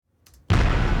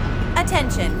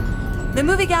Attention. The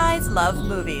movie guys love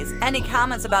movies. Any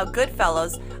comments about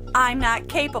Goodfellas, I'm not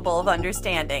capable of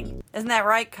understanding. Isn't that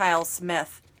right, Kyle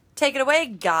Smith? Take it away,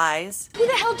 guys. Who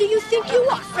the hell do you think you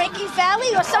are, Frankie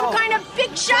Valli or some kind of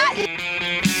big shot?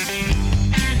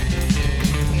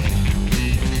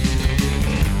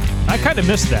 I kind of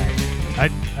missed that.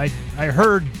 I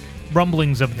heard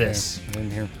rumblings of this. Yeah, I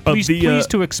didn't hear. Please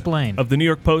to explain. Of the New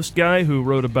York Post guy who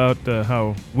wrote about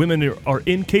how women are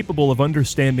incapable of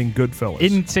understanding Goodfellas.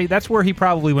 Didn't say that's where he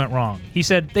probably went wrong. He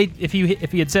said if he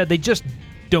had said they just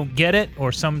don't get it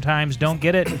or sometimes don't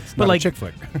get it, but like a chick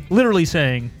flick. Literally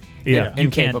saying Yeah. you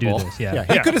can't do Incapable. this. Yeah. Yeah,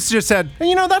 he could have just said,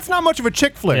 that's not much of a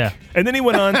chick flick. Yeah. And then he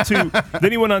went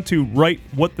on to write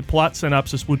what the plot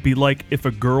synopsis would be like if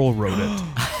a girl wrote it.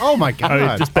 Oh my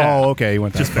God. just bad. Oh, okay, he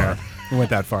went that Just far. bad. He went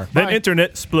that far. Then internet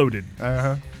exploded.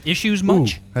 Issues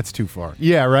much? Ooh, that's too far.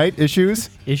 Yeah, right? Issues?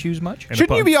 Issues much?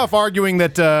 Shouldn't you be off arguing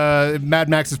that Mad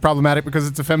Max is problematic because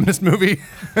it's a feminist movie?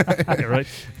 Yeah, right.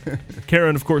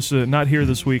 Karen, of course, not here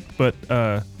this week, but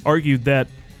argued that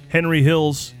Henry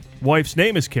Hill's wife's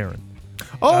name is Karen.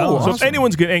 Oh, So if awesome.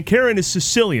 anyone's good, and Karen is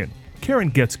Sicilian. Karen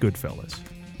gets Goodfellas,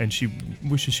 and she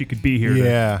wishes she could be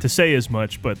here to say as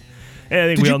much. But I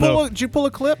think Did we you all know. did you pull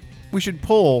a clip? We should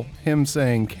pull him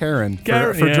saying Karen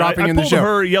for Yeah, dropping I in the pulled show.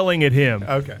 her yelling at him.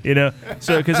 Okay.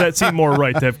 So because that seemed more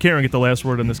right to have Karen get the last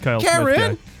word on this Kyle Smith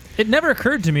Karen? guy. It never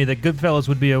occurred to me that Goodfellas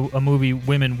would be a movie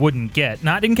women wouldn't get.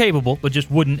 Not incapable, but just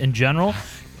wouldn't in general.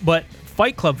 But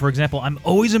Fight Club, for example, I'm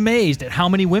always amazed at how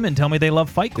many women tell me they love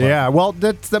Fight Club. Yeah, well,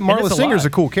 that Marla it's a Singer's lot. a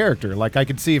cool character. Like, I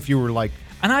could see if you were like,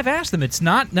 And I've asked them, it's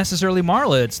not necessarily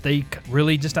Marla. It's they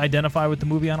really just identify with the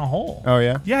movie on a whole. oh,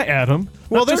 yeah? Yeah, Adam.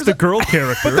 Well, Not just there's the girl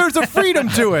character. But there's a freedom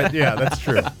to it. Yeah, that's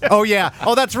true. Oh, yeah.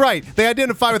 Oh, that's right. They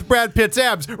identify with Brad Pitt's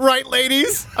abs. Right,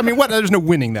 ladies? I mean, what? There's no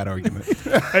winning that argument.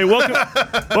 Hey,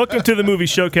 welcome to the movie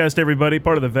Showcast, everybody,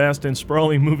 part of the vast and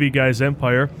sprawling movie guys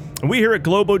empire. And we here at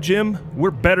Globo Gym,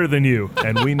 we're better than you,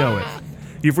 and we know it.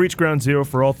 You've reached ground zero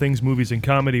for all things movies and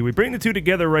comedy. We bring the two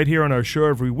together right here on our show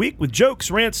every week with jokes,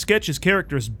 rants, sketches,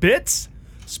 characters, bits,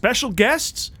 special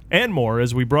guests, and more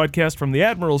as we broadcast from the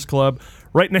Admirals Club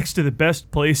right next to the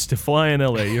best place to fly in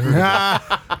L.A. You heard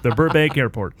it. The Burbank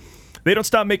Airport. They don't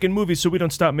stop making movies, so we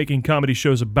don't stop making comedy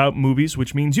shows about movies,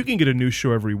 which means you can get a new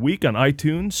show every week on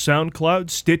iTunes,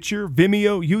 SoundCloud, Stitcher,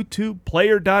 Vimeo, YouTube,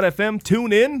 Player.fm,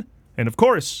 TuneIn, and, of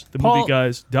course,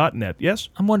 themovieguys.net. Yes?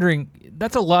 I'm wondering,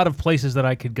 that's a lot of places that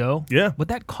I could go. Yeah. Would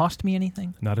that cost me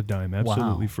anything? Not a dime.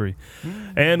 Absolutely Wow. free.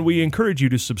 And we encourage you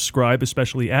to subscribe,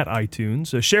 especially at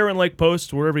iTunes. Share and like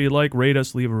posts wherever you like. Rate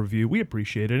us, leave a review. We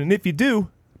appreciate it. And if you do,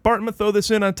 Barton will throw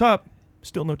this in on top.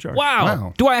 Still no charge.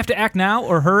 Wow. Do I have to act now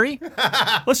or hurry?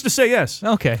 Let's just say yes.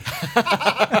 Okay.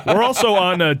 We're also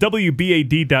on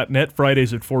WBAD.net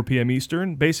Fridays at 4 p.m.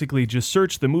 Eastern. Basically, just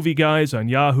search The Movie Guys on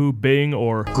Yahoo, Bing,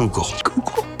 or Google.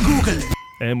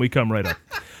 And we come right up.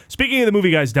 Speaking of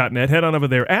TheMovieGuys.net, head on over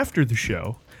there after the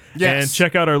show. Yes. And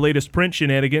check out our latest print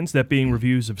shenanigans, that being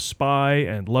reviews of Spy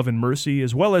and Love and Mercy,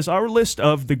 as well as our list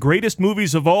of the greatest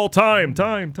movies of all time.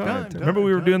 Remember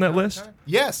we were doing that list?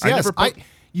 Yes, I yes. never put-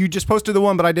 You just posted the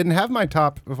one, but I didn't have my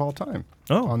top of all time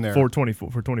on there. For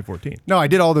 2014. No, I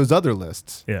did all those other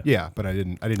lists. Yeah. Yeah, but I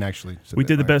didn't actually. We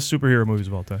did the best superhero movies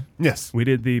of all time. Yes. We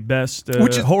did the best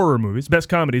Which is- horror movies, best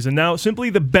comedies, and now simply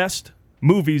the best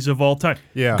movies of all time.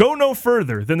 Yeah. Go no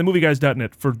further than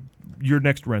themovieguys.net for your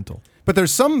next rental. But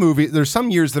there's some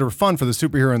years that are fun for the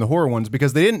superhero and the horror ones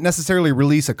because they didn't necessarily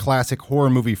release a classic horror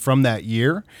movie from that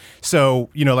year. So,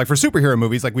 like for superhero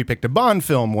movies, like we picked a Bond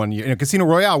film one year. Casino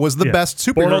Royale was the best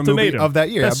superhero movie Ultimatum. of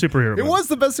that year. Best superhero It movie. was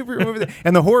the best superhero movie.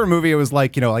 And the horror movie, it was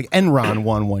like Enron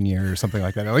won one year or something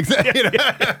like that. Like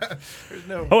that.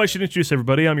 Oh, I should introduce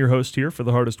everybody. I'm your host here for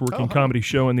the hardest working comedy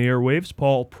show in the airwaves,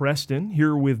 Paul Preston,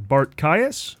 here with Bart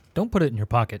Caius. Don't put it in your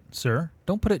pocket, sir.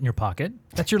 Don't put it in your pocket.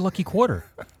 That's your lucky quarter.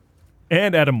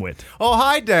 And Adam Witt. Oh,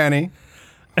 hi, Danny.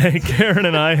 And Karen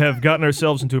and I have gotten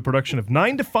ourselves into a production of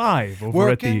 9 to 5 over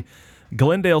at the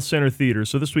Glendale Center Theater.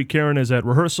 So this week, Karen is at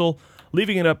rehearsal,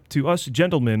 leaving it up to us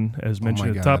gentlemen, as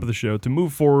mentioned at the top of the show, to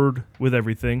move forward with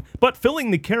everything. But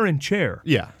filling the Karen chair.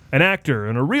 Yeah. An actor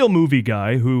and a real movie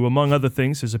guy who, among other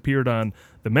things, has appeared on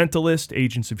The Mentalist,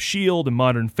 Agents of S.H.I.E.L.D., and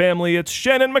Modern Family. It's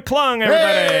Shannon McClung,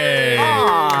 everybody!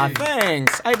 Ah,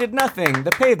 thanks. I did nothing.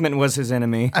 The pavement was his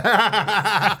enemy.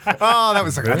 Oh,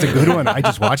 that's a good one. I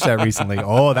just watched that recently.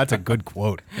 Oh, that's a good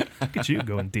quote. Look at you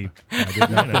going deep. I did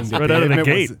nothing. Right out of the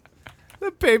gate.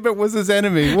 The pavement was his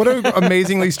enemy. What an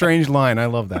amazingly strange line. I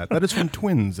love that. That is from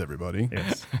Twins, everybody.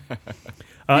 Yes.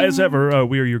 As ever,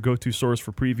 we are your go-to source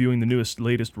for previewing the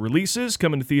latest releases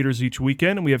coming to theaters each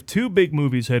weekend, and we have 2 big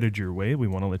movies headed your way we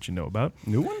want to let you know about.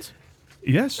 New ones?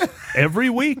 Yes, every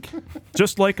week,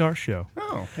 just like our show.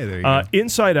 Oh, hey, there you go.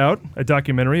 Inside Out, a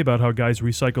documentary about how guys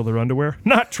recycle their underwear.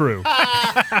 Not true.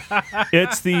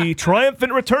 It's the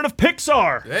triumphant return of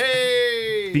Pixar.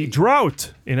 Hey! The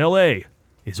drought in L.A.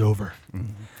 is over.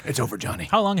 It's over, Johnny.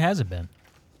 How long has it been?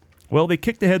 Well, they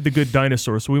kicked ahead The Good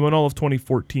Dinosaur, so we went all of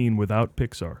 2014 without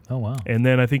Pixar. Oh, wow. And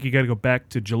then I think you got to go back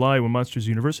to July when Monsters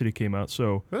University came out.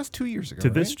 So That's 2 years ago. to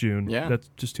right? this June, Yeah. that's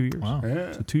just 2 years. Wow.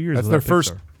 Yeah. So 2 years. That's without their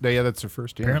first. Pixar. Yeah, that's their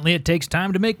first. Yeah. Apparently, it takes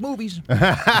time to make movies.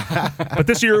 But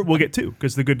this year we'll get 2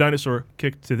 because The Good Dinosaur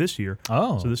kicked to this year.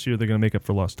 Oh. So this year they're going to make up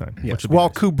for lost time. Yes. which will be While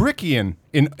nice. Kubrickian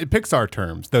in Pixar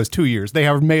terms, those 2 years they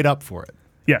have made up for it.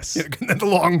 Yes. The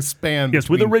long span. Yes,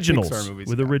 with between originals. Pixar movies.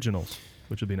 With originals,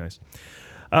 which would be nice.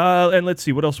 And let's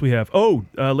see, what else we have? Oh,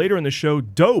 later in the show,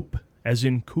 dope, as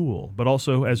in cool, but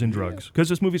also as in drugs. Because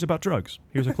this movie's about drugs.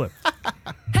 Here's a clip.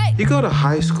 You go to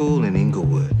high school in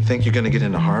Inglewood. You think you're gonna get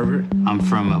into Harvard? I'm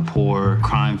from a poor,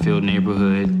 crime-filled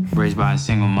neighborhood, raised by a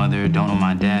single mother, don't know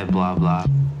my dad, blah, blah.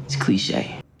 It's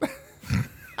cliche.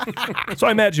 So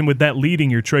I imagine with that leading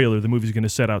your trailer, the movie's going to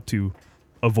set out to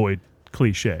avoid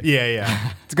cliche.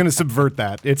 Yeah. It's going to subvert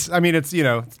that. It's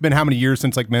been how many years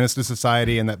since like Menace to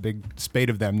Society and that big spate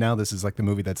of them. Now this is like the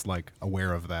movie that's like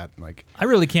aware of that. Like, I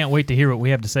really can't wait to hear what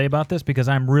we have to say about this because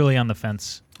I'm really on the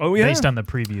fence Oh, yeah? based on the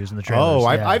previews and the trailers.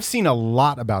 I've seen a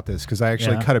lot about this because I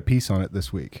actually Yeah. cut a piece on it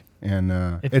this week, and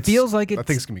It feels like I think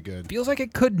it's gonna be good. Feels like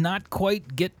it could not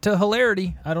quite get to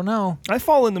hilarity. I don't know. I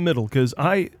fall in the middle because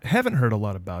I haven't heard a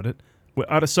lot about it.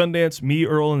 Out of Sundance, Me,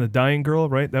 Earl, and the Dying Girl,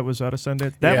 right? That was out of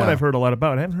Sundance. That Yeah. one I've heard a lot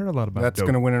about. I haven't heard a lot about That's Dope.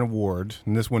 going to win an award,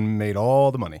 and this one made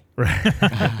all the money.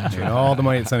 Made all the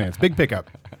money at Sundance. Big pickup.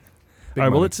 Big All right, well,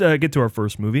 money. let's get to our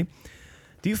first movie.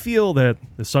 Do you feel that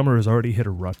the summer has already hit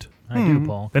a rut? I do,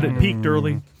 Paul. That it peaked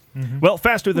early? Well,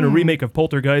 faster than a remake of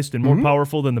Poltergeist and more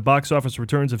powerful than the box office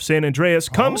returns of San Andreas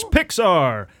comes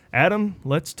Pixar. Adam,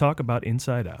 let's talk about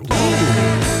Inside Out.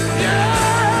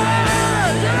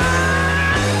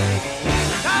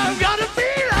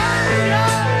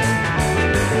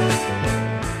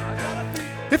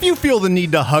 If you feel the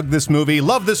need to hug this movie,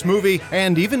 love this movie,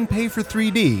 and even pay for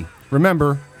 3D,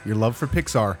 remember, your love for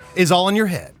Pixar is all in your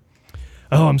head.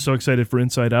 Oh, I'm so excited for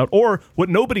Inside Out, or what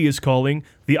nobody is calling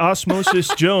the Osmosis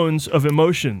Jones of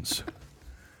emotions.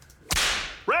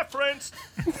 Reference!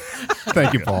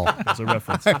 Thank you, Paul. That's a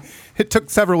reference. It took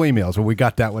several emails, but we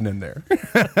got that one in there.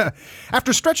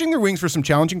 After stretching their wings for some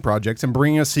challenging projects and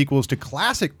bringing us sequels to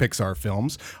classic Pixar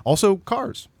films, also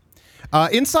Cars.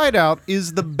 Inside Out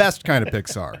is the best kind of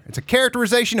Pixar. It's a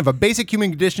characterization of a basic human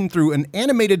condition through an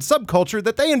animated subculture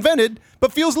that they invented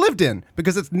but feels lived in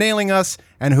because it's nailing us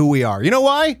and who we are. You know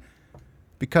why?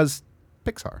 Because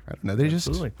Pixar. I don't know.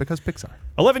 Because Pixar.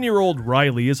 11-year-old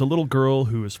Riley is a little girl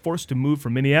who is forced to move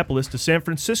from Minneapolis to San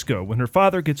Francisco when her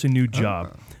father gets a new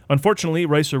job. Unfortunately,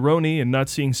 Rice-A-Roni and not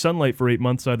seeing sunlight for 8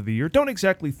 months out of the year don't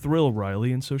exactly thrill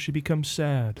Riley, and so she becomes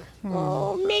sad.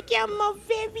 Oh, Mickey, I'm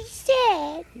very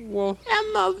sad.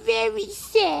 I'm very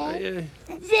sad.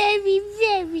 Very,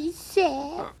 very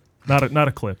sad. Not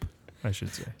a clip, I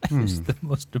should say. It's the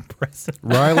most depressing.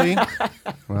 Riley,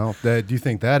 well, do you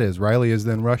think that is? Riley is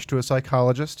then rushed to a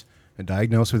psychologist and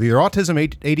diagnosed with either autism,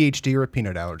 ADHD, or a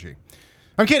peanut allergy.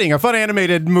 I'm kidding. A fun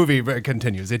animated movie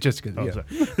continues. It just Sorry.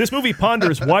 This movie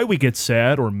ponders why we get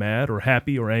sad or mad or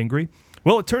happy or angry.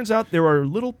 Well, it turns out there are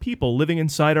little people living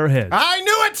inside our heads. I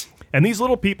knew it! And these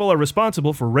little people are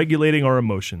responsible for regulating our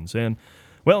emotions. And,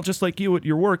 well, just like you at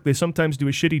your work, they sometimes do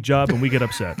a shitty job and we get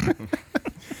upset.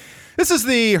 This is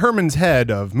the Herman's head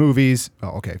of movies. Oh,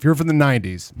 okay, if you're from the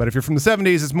 90s. But if you're from the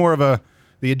 70s, it's more of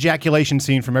the ejaculation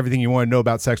scene from Everything You Want to Know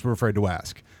About Sex We're Afraid to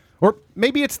Ask. Or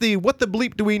maybe it's the what the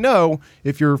bleep do we know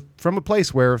if you're from a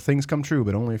place where things come true,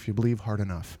 but only if you believe hard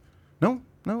enough. No,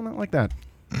 not like that.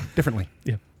 Differently.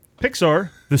 Yeah.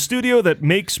 Pixar, the studio that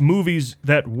makes movies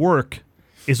that work,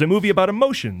 is a movie about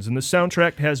emotions, and the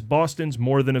soundtrack has Boston's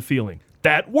More Than a Feeling.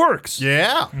 That works!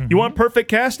 Yeah. You want perfect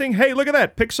casting? Hey, look at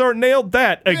that. Pixar nailed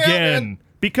that again. man.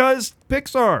 Because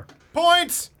Pixar.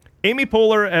 Points! Amy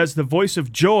Poehler as the voice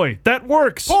of joy. That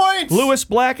works. Points! Lewis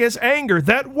Black as anger.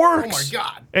 That works. Oh, my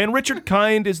God. And Richard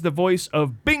Kind is the voice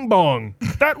of Bing Bong.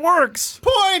 That works.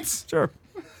 Points! Sure.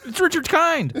 It's Richard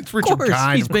Kind. It's Richard Of course,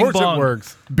 Kind. he's Of Bing course Bong. it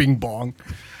works. Bing bong.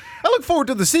 I look forward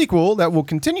to the sequel that will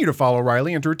continue to follow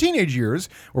Riley into her teenage years,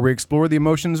 where we explore the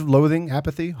emotions of loathing,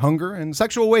 apathy, hunger, and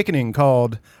sexual awakening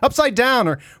called Upside Down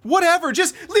or whatever.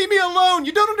 Just leave me alone.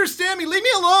 You don't understand me. Leave me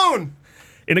alone.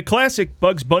 In a classic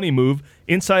Bugs Bunny move,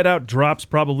 Inside Out drops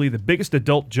probably the biggest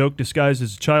adult joke disguised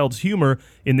as a child's humor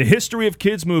in the history of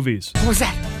kids' movies. What was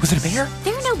that? Was it a bear?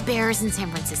 There are no bears in San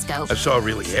Francisco. I saw a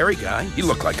really hairy guy. He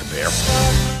looked like a bear.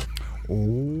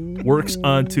 Works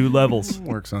on two levels.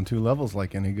 Works on two levels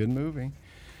like any good movie.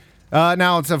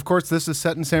 Now, of course, this is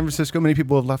set in San Francisco. Many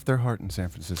people have left their heart in San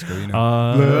Francisco. You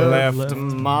know, Left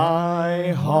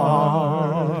my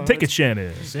heart. Take it,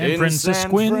 Shannon. San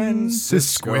Franciscan,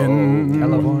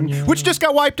 California, which just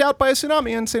got wiped out by a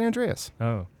tsunami in San Andreas.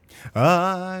 Oh.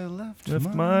 I left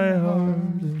my heart.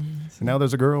 And now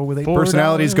there's a girl with 8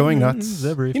 personalities going nuts.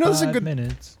 Every this is a 5 good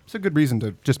minutes. It's a good reason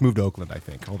to just move to Oakland. I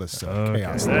think all this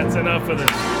chaos. That's enough of this.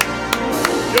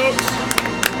 Jokes.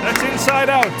 That's Inside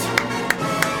Out.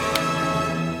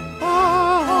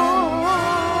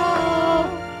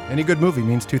 Any good movie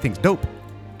means 2 things. Dope.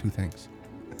 2 things.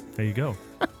 There you go.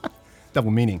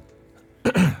 Double meaning.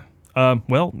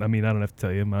 Well, I mean, I don't have to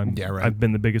tell you. I've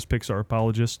been the biggest Pixar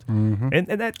apologist. And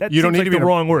that You don't seems need like to the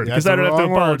wrong word, because I don't have to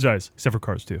wrong word. apologize, except for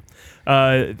Cars 2.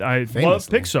 I love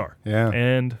Famously. Pixar. Yeah.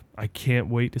 And I can't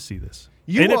wait to see this.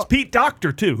 You and it's are- Pete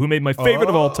Docter, too, who made my favorite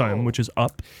of all time, which is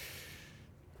Up.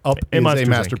 Up And is Monsters, a Inc.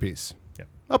 masterpiece. Yeah.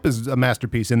 Up is a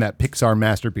masterpiece in that Pixar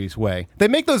masterpiece way. They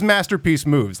make those masterpiece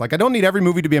moves. Like, I don't need every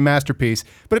movie to be a masterpiece,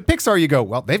 but at Pixar you go,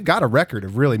 well, they've got a record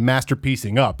of really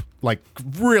masterpiecing up. Like,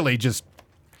 really just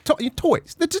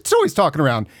toys. The toys talking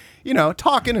around,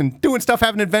 talking and doing stuff,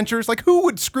 having adventures. Like, who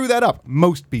would screw that up?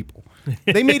 Most people.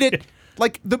 They made it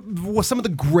like some of the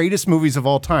greatest movies of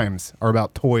all times are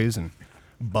about toys and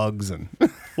bugs and.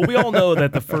 Well, we all know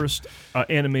that the first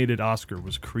animated Oscar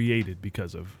was created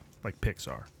because of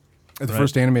Pixar. The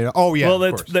first animated. Oh yeah. Well,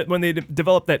 of course. when they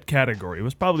developed that category, it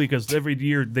was probably because every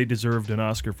year they deserved an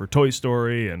Oscar for Toy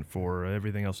Story and for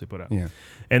everything else they put out. Yeah.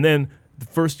 And then the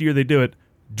first year they do it,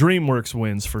 DreamWorks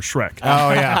wins for Shrek.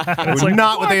 Oh yeah. It was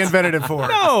not what they invented it for.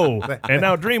 No. And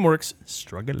now DreamWorks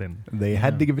struggling. They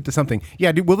had to give it to something.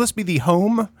 Yeah, will this be the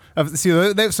home of?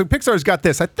 So Pixar's got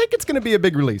this. I think it's going to be a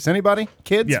big release. Anybody?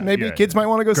 Kids? Yeah, Maybe yeah, kids might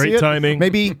want to go see it. Great timing.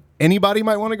 Maybe anybody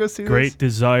might want to go see Great this.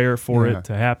 desire for Yeah. it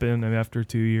to happen after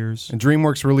 2 years. And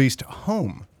DreamWorks released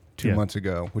Home 2 Yeah. months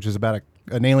ago, which is about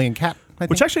an alien cat. I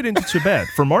Which think. actually didn't do so bad.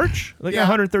 For March, they got Yeah.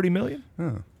 130 million.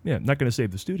 Oh. Yeah, not going to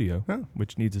save the studio,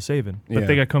 which needs a saving. But Yeah.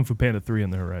 they got Kung Fu Panda 3 on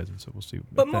the horizon, so we'll see.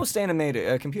 But most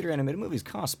computer animated movies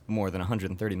cost more than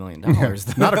 $130 million.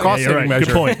 Not a cost saving You're right. measure.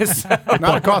 Good point.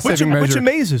 Not a cost saving measure. Which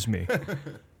amazes me.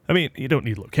 I mean, you don't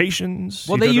need locations.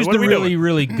 Well, You they don't- use what the are we really, doing?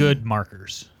 really good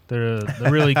markers. The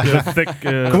really good, thick.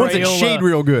 The ones that Crayola- shade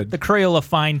real good. the Crayola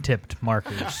fine-tipped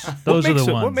markers. Those are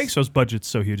the ones. What makes those budgets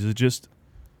so huge? Is it just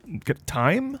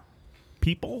time?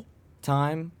 People?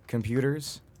 Time,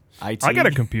 computers, IT. I got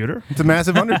a computer. It's a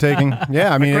massive undertaking.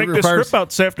 Yeah, I mean, it Cranked the requires. script out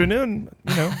this afternoon.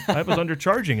 I was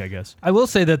undercharging, I guess. I will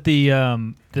say that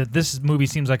that this movie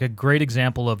seems like a great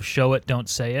example of show it, don't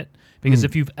say it. Because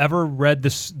if you've ever read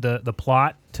the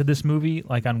plot to this movie,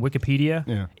 like on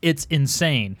Wikipedia, it's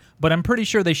insane. But I'm pretty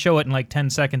sure they show it in like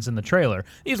 10 seconds in the trailer.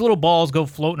 These little balls go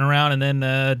floating around, and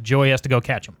then Joey has to go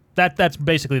catch them. That's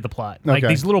basically the plot. Like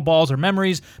these little balls are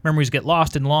memories. Memories get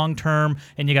lost in long term,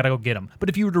 and you got to go get them. But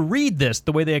if you were to read this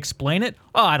the way they explain it,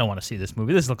 I don't want to see this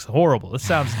movie. This looks horrible. This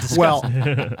sounds disgusting.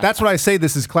 Well, that's what I say.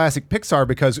 This is classic Pixar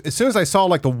because as soon as I saw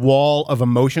like the wall of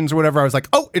emotions or whatever, I was like,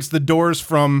 oh, it's the doors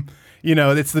from.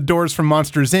 It's the doors from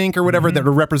Monsters Inc. or whatever that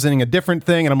are representing a different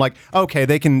thing, and I'm like, okay,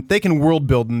 they can world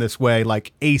build in this way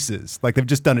like aces, like they've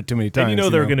just done it too many times.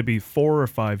 And there are going to be 4 or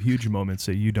 5 huge moments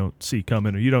that you don't see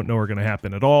coming or you don't know are going to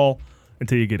happen at all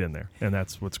until you get in there, and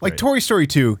that's what's great. Like Toy Story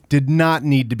 2 did not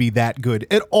need to be that good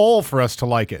at all for us to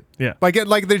like it. Yeah,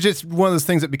 like there's just one of those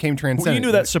things that became transcendent. Well, you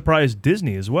knew that surprised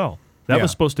Disney as well. That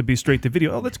was supposed to be straight to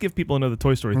video. Oh, let's give people another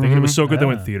Toy Story thing. And it was so good they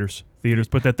went theaters. Theaters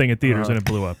put that thing in theaters and it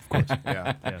blew up, of course.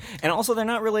 Yeah. And also, they're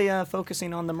not really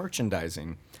focusing on the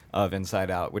merchandising of Inside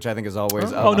Out, which I think is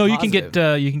always. Oh no, you can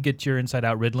positive. get your Inside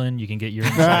Out Ritalin. You can get your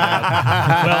Inside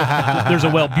Out. Well, there's a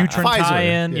Wellbutrin Pfizer.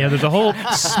 tie-in. Yeah, there's a whole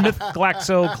Smith,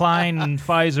 Glaxo, Klein,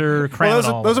 Pfizer.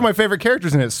 Well, those are my favorite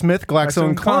characters in it: Smith, Glaxo,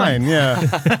 and Klein. Yeah,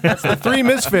 that's the 3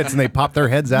 misfits, and they pop their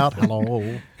heads out.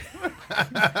 Hello.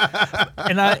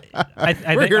 And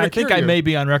I think I may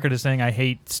be on record as saying I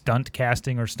hate stunt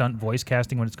casting or stunt voice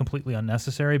casting when it's completely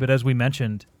unnecessary. But as we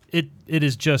mentioned, it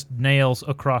is just nails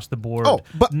across the board. Oh,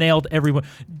 but nailed everyone.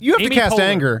 you have to cast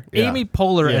anger. Yeah. Amy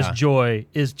Poehler Yeah. as Joy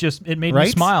is just it made me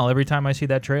Right? smile every time I see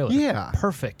that trailer. Yeah.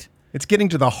 Perfect. It's getting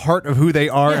to the heart of who they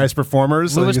are as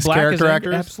performers, Louis as Black character is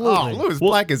actors. absolutely. Oh, Louis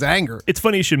Black is anger. It's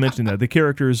funny you should mention that. The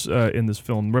characters in this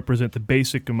film represent the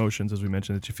basic emotions, as we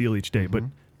mentioned, that you feel each day. But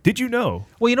did you know?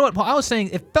 Well, you know what? Paul, I was saying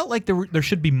it felt like there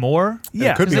should be more.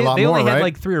 Yeah. Could be a lot they more, only right? had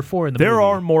like 3 or 4 in the There movie.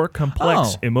 are more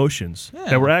complex Oh. emotions Yeah.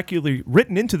 that were accurately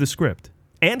written into the script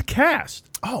and cast.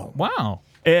 Oh, Wow.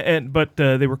 But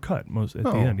they were cut most at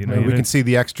the end. we can see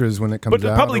the extras when it comes But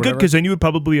out. probably or good whatever. because then you would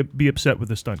probably be upset with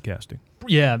the stunt casting.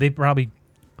 Yeah, they probably,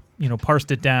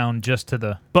 parsed it down just to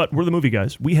the. But we're the movie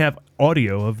guys. We have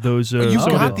audio of those. You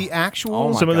got the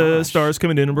actual. Some of the stars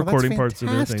coming in and recording parts of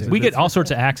their things. We get all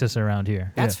sorts of access around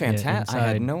here. That's fantastic. I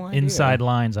had no idea. Inside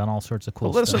lines on all sorts of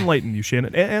cool Let stuff. us enlighten you,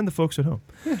 Shannon, and the folks at home.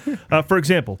 For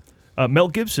example, Mel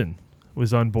Gibson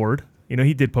was on board.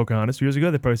 He did Pocahontas years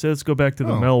ago. They probably said, let's go back to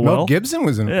the Mel well. Mel Gibson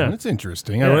was in it. Yeah. That's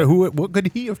interesting. Yeah. What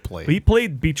could he have played? He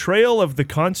played Betrayal of the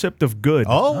Concept of Good.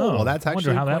 Well, that's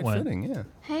actually how that quite went. fitting, yeah.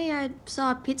 Hey, I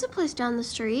saw a pizza place down the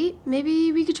street.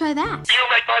 Maybe we could try that. You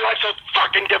make my life so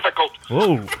fucking difficult.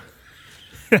 Whoa.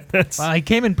 Well, he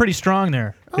came in pretty strong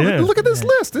there. Look at this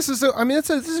list. This is, this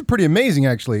is pretty amazing,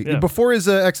 actually. Yeah. Before his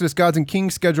Exodus Gods and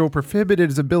Kings schedule prohibited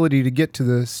his ability to get to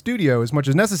the studio as much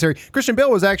as necessary, Christian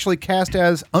Bale was actually cast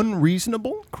as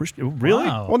unreasonable. Really?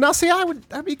 Wow. Well, now see,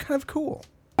 that'd be kind of cool.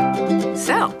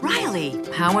 So, Riley,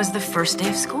 how was the first day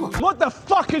of school? What the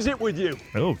fuck is it with you?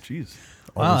 Oh, jeez.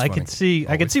 Well, I could see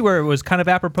where it was kind of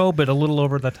apropos, but a little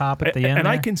over the top at the end. And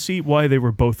I can see why they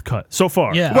were both cut so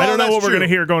far. Yeah. I don't know what we're going to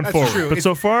hear going forward. True. But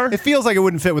so far, It feels like it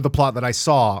wouldn't fit with the plot that I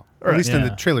saw, or at least in Yeah.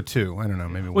 the trailer 2. I don't know.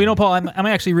 Maybe. Well, Paul, I'm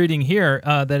actually reading here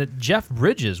that Jeff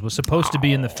Bridges was supposed to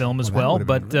be in the film as well,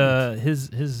 but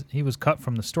he was cut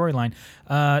from the storyline.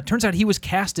 Turns out he was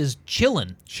cast as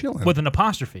Chillin. With an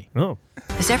apostrophe. Oh.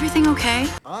 Is everything okay?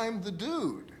 I'm the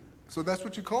dude. So that's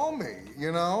what you call me,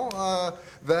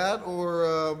 that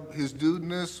or his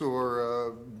dudeness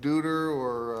or duder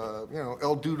or,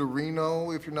 El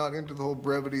Duderino if you're not into the whole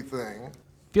brevity thing.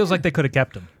 Feels like they could have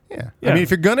kept him. Yeah. I mean,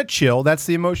 if you're going to chill, that's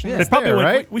the emotion They that's probably there, went,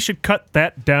 right? we should cut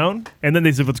that down, and then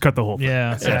they said, let's cut the whole thing.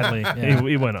 Yeah, sadly. Yeah.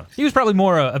 He went on. He was probably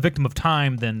more a victim of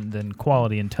time than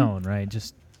quality and tone, right?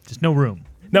 Just no room.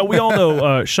 Now, we all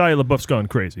know Shia LaBeouf's gone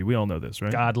crazy. We all know this,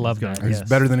 right? God love that. He's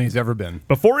better than he's ever been.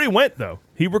 Before he went, though,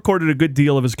 he recorded a good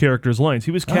deal of his character's lines.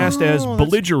 He was cast as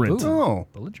Belligerent.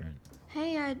 Belligerent.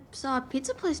 Hey, I saw a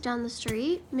pizza place down the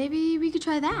street. Maybe we could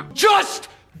try that. Just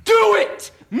do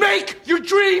it! Make your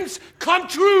dreams come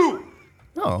true!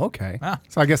 Oh, okay.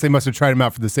 So I guess they must have tried him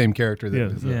out for the same character.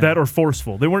 That or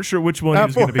Forceful. They weren't sure which one he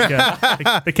was going to be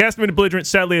cast. They cast him in Belligerent.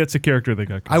 Sadly, that's a character they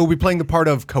got. I will be playing the part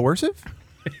of Coercive.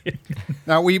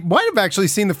 Now, we might have actually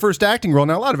seen the first acting role.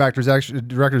 Now, a lot of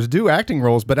directors do acting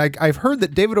roles, but I've heard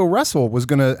that David O. Russell was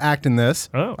going to act in this.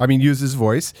 Use his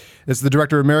voice. It's the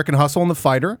director of American Hustle and The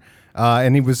Fighter,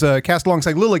 and he was cast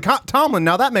alongside Lily Tomlin.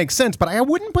 Now, that makes sense, but I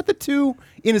wouldn't put the two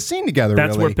in a scene together.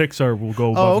 That's really. where Pixar will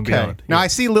go above and beyond. Now, I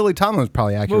see Lily Tomlin was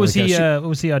probably acting. What was he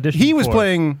auditioning He was for?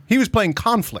 playing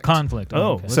Conflict. Conflict.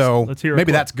 Oh, okay. let's hear it.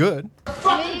 Maybe that's good.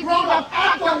 Fucking grown up,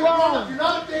 act alone! You're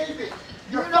not a David!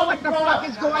 You know what the fuck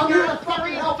is going on? Fuck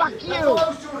you!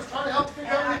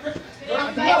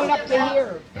 Up to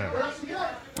here.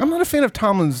 I'm not a fan of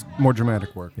Tomlin's more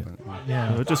dramatic work.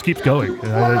 Yeah, it just keeps going.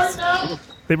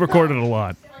 They've recorded a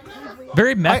lot.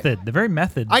 Very method. Very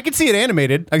method. I could see it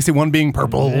animated. I could see one being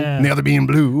purple and the other being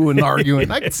blue and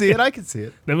arguing. I could see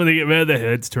it. Then when they get mad, the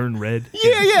heads turn red.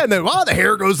 Yeah. And then the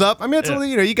hair goes up. I mean, it's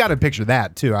you got to picture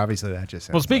that too. Obviously, that just.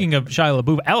 Well, speaking of Shia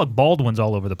LaBeouf, Alec Baldwin's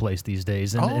all over the place these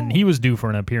days, and he was due for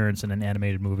an appearance in an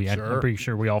animated movie. I'm pretty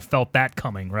sure we all felt that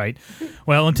coming, right?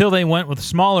 Well, until they went with a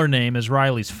smaller name as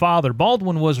Riley's father,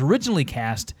 Baldwin was originally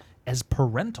cast as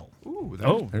parental. Ooh,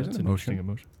 there's an interesting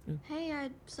emotion. Hey, I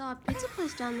saw a pizza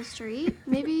place down the street.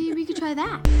 Maybe we could try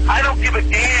that. I don't give a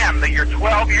damn that you're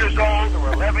 12 years old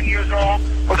or 11 years old,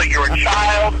 or that you're a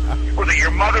child, or that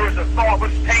your mother is a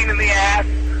thoughtless pain in the ass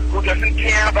who doesn't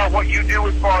care about what you do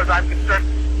as far as I'm concerned.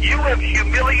 You have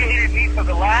humiliated me for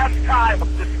the last time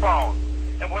with this phone.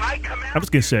 And when I come out... I was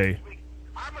going to say,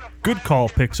 good call,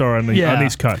 Pixar, on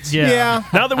these cuts. Yeah.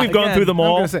 Now that we've gone through them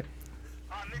all...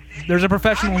 There's a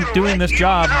professional doing this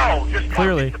job,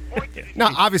 clearly.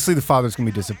 Now, obviously, the father's going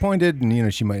to be disappointed,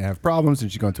 and she might have problems,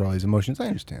 and she's going through all these emotions. I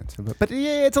understand, but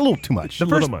yeah, it's a little too much.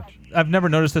 I've never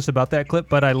noticed this about that clip,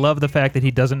 but I love the fact that he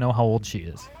doesn't know how old she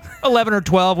is. 11 or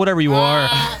 12, whatever you are.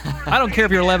 I don't care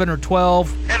if you're 11 or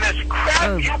 12,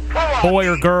 boy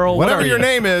or girl, whatever your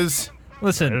name is.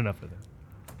 Listen. Enough of that.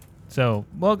 So,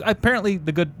 well, apparently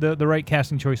the right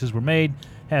casting choices were made.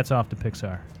 Hats off to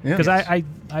Pixar. Because I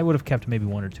would have kept maybe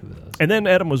one or two of those. And then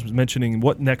Adam was mentioning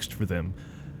what next for them.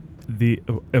 The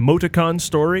emoticon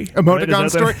story. Emoticon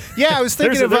story. Yeah, I was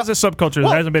thinking there's a subculture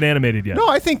that hasn't been animated yet. No,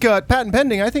 I think patent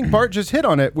pending. I think Bart just hit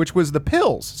on it, which was the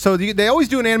pills. So they always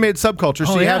do an animated subculture.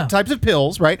 So you have types of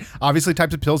pills, right? Obviously,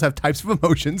 types of pills have types of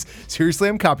emotions. Seriously,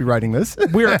 I'm copywriting this.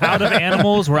 We're out of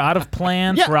animals. We're out of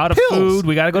plants. We're out of food.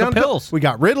 We got to go to pills. We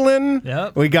got Ritalin.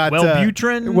 Yep. We got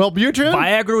Wellbutrin.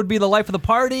 Viagra would be the life of the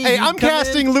party. Hey, I'm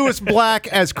casting Lewis Black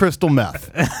as crystal meth.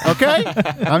 Okay,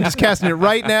 I'm just casting it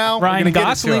right now. Ryan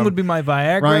Gosling would be be my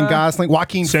Viagra. Ryan Gosling,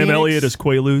 Joaquin Sam Phoenix. Elliott as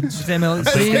Quaaludes. Sam Elliott.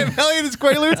 Sam Elliott is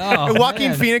Quaaludes. Oh, and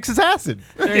Joaquin man. Phoenix is Acid.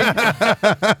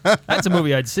 That's a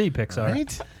movie I'd see, Pixar.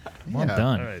 Right? Well Yeah.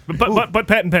 done. All right. But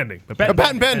patent pending.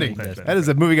 Patent pending. That is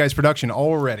a movie guy's production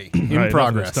already in All right,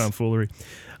 progress. enough of this tomfoolery.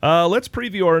 Let's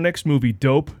preview our next movie,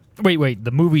 Dope. Wait.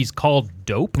 The movie's called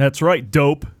Dope? That's right,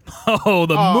 Dope. Oh,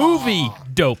 the movie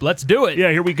Dope. Let's do it.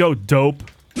 Yeah, here we go, Dope.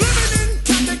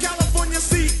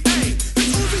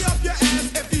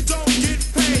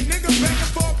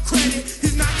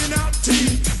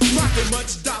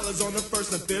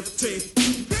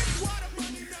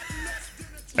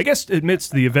 I guess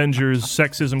amidst the Avengers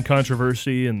sexism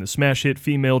controversy and the smash hit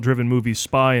female-driven movies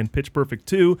Spy and Pitch Perfect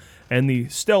 2 and the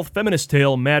stealth feminist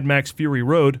tale Mad Max Fury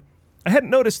Road, I hadn't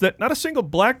noticed that not a single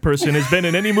black person has been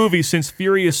in any movie since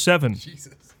Furious 7.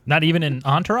 Jesus. Not even in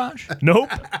Entourage? Nope,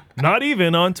 not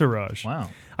even Entourage. Wow.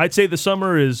 I'd say the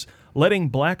summer is letting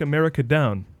Black America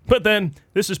down. But then,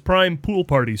 this is prime pool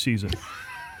party season.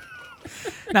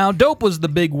 Now, Dope was the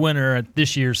big winner at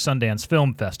this year's Sundance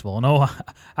Film Festival. And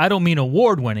I don't mean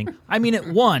award-winning. I mean it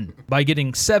won by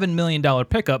getting $7 million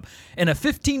pickup and a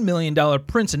 $15 million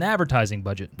print and advertising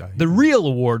budget. The real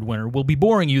award winner will be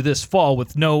boring you this fall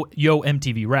with no Yo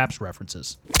MTV Raps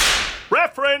references.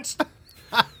 Referenced!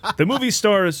 The movie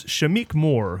stars Shameik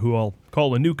Moore, who I'll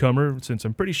call a newcomer since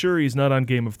I'm pretty sure he's not on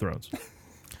Game of Thrones.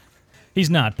 He's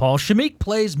not, Paul. Shameik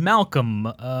plays Malcolm.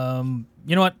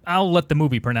 You know what? I'll let the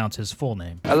movie pronounce his full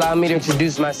name. Allow me to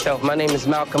introduce myself. My name is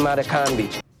Malcolm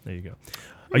Adekanbi. There you go.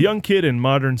 A young kid in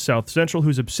modern South Central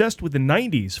who's obsessed with the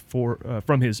 90s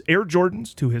from his Air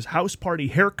Jordans to his house party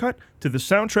haircut to the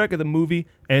soundtrack of the movie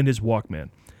and his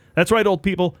Walkman. That's right, old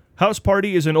people. House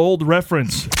Party is an old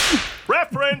reference.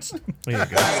 Referenced! There you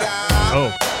go.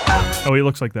 Oh, he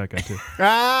looks like that guy, too.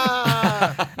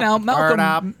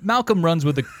 Now, Malcolm runs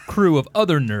with a crew of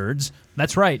other nerds.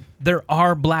 That's right. There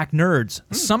are black nerds.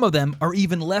 Some of them are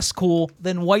even less cool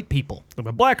than white people.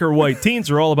 But black or white, teens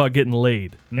are all about getting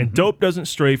laid. And Dope doesn't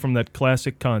stray from that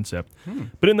classic concept.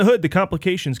 But in the hood, the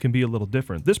complications can be a little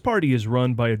different. This party is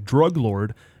run by a drug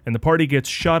lord, and the party gets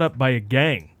shot up by a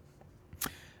gang.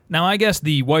 Now, I guess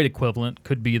the white equivalent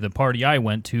could be the party I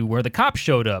went to where the cops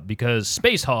showed up because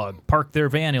Space Hog parked their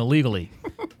van illegally.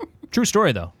 True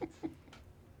story, though.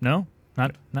 No?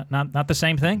 Not the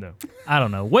same thing? No. I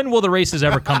don't know. When will the races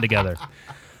ever come together?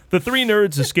 The three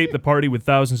nerds escape the party with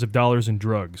thousands of dollars in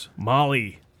drugs.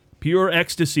 Molly. Pure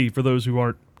ecstasy for those who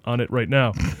aren't on it right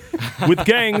now. With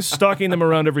gangs stalking them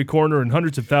around every corner and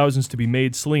hundreds of thousands to be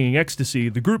made slinging ecstasy,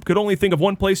 the group could only think of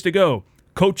one place to go.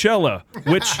 Coachella,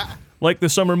 which, like the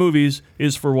summer movies,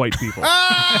 is for white people.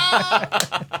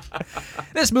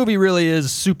 This movie really is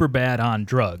super bad on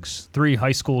drugs. 3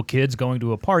 high school kids going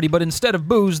to a party, but instead of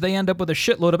booze, they end up with a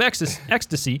shitload of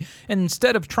ecstasy. And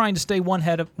instead of trying to stay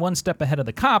one step ahead of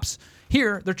the cops,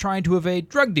 here they're trying to evade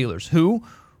drug dealers who,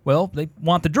 well, they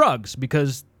want the drugs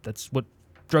because that's what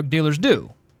drug dealers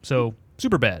do. So,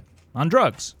 super bad on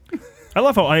drugs. I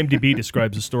love how IMDb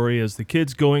describes the story as the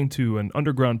kids going to an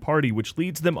underground party, which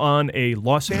leads them on a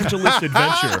Los Angeles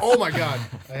adventure. Oh, my God.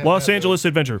 Los Angeles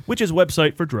adventure, which is a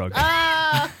website for drugs.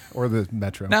 Or the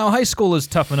Metro. Now, high school is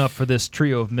tough enough for this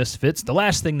trio of misfits. The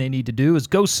last thing they need to do is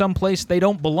go someplace they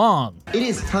don't belong. It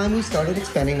is time we started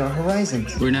expanding our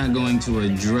horizons. We're not going to a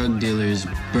drug dealer's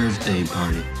birthday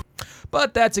party.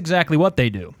 But that's exactly what they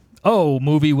do. Oh,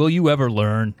 movie, will you ever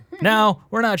learn? Now,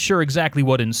 we're not sure exactly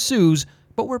what ensues,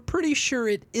 but we're pretty sure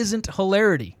it isn't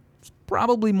hilarity. It's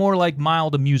probably more like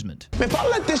mild amusement. Man, if I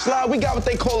let this slide, we got what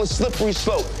they call a slippery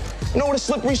slope. You know what a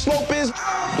slippery slope is?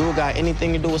 Do it got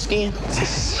anything to do with skiing?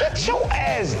 Shut your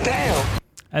ass down.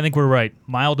 I think we're right.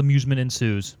 Mild amusement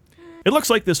ensues. It looks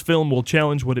like this film will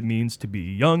challenge what it means to be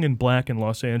young and black in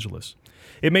Los Angeles.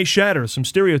 It may shatter some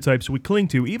stereotypes we cling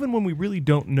to, even when we really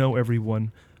don't know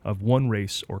everyone of one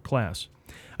race or class.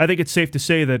 I think it's safe to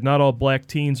say that not all black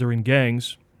teens are in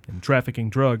gangs and trafficking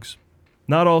drugs.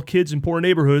 Not all kids in poor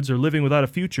neighborhoods are living without a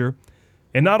future.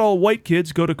 And not all white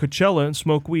kids go to Coachella and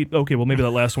smoke weed. Okay, well, maybe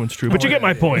that last one's true, but you get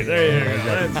my point. There you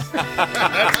go.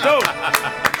 That's dope.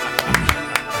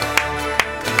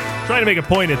 Trying to make a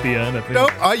point at the end. I think.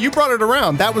 Nope, you brought it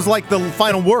around. That was like the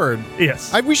final word.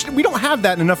 Yes. We don't have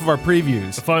that in enough of our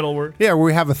previews. The final word? Yeah, where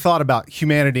we have a thought about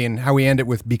humanity and how we end it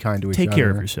with be kind to each other. Take care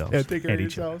of yourselves. Yeah, take care of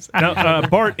yourselves. Now,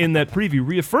 Bart, in that preview,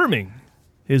 reaffirming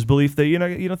his belief that you don't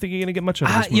think you're going to get much out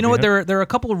of this movie. You know what? Huh? There are a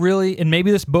couple of really, and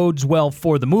maybe this bodes well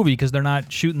for the movie because they're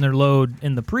not shooting their load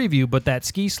in the preview, but that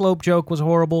ski slope joke was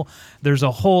horrible. There's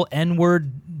a whole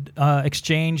N-word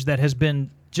exchange that has been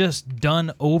just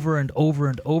done over and over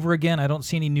and over again. I don't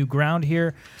see any new ground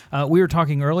here. We were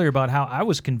talking earlier about how I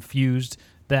was confused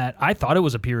that I thought it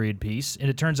was a period piece, and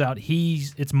it turns out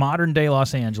it's modern day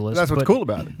Los Angeles. That's what's cool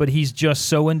about it. But he's just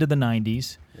so into the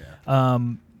 90s. Yeah.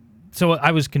 So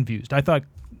I was confused. I thought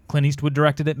Clint Eastwood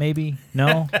directed it, maybe?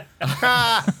 No?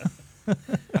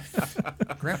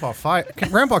 Grandpa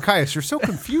Caius, you're so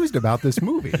confused about this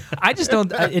movie. I just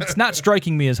don't. It's not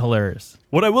striking me as hilarious.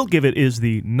 What I will give it is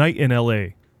the Night in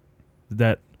L.A.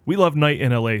 That we love Night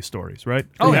in L.A. stories, right?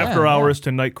 Oh, After Hours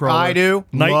to Nightcrawler. I do.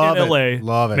 Night Love in it. L.A.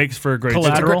 Love it. Makes for a great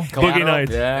Collateral. Boogie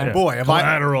Nights. Yeah. Boy, have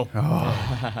Collateral.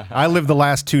 I lived the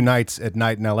last 2 nights at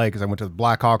night in L.A. because I went to the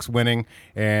Blackhawks winning,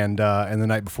 and the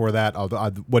night before that,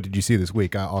 what did you see this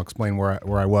week? I'll explain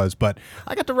where I was, but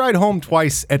I got to ride home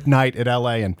twice at night at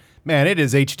L.A. and man, it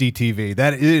is HDTV.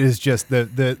 It is just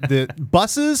the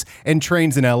buses and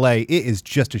trains in L.A. It is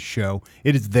just a show.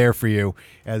 It is there for you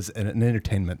as an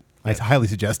entertainment. I highly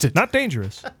suggest it. Not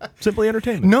dangerous. Simply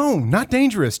entertainment. No, not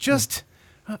dangerous. Just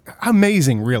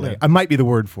amazing, really. Yeah. I might be the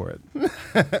word for it.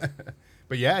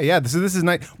 But yeah. This is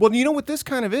nice. Well, you know what this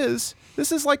kind of is?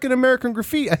 This is like an American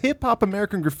Graffiti, a hip hop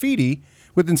American Graffiti,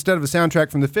 with instead of a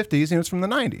soundtrack from the 50s, it's from the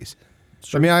 90s.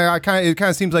 Sure. I mean, it kind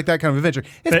of seems like that kind of adventure.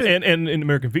 And in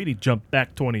American Graffiti, jumped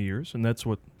back 20 years, and that's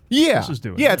what this is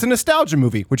doing. Yeah, it's a nostalgia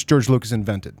movie, which George Lucas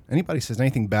invented. Anybody says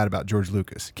anything bad about George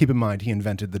Lucas, keep in mind he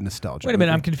invented the nostalgia. Wait a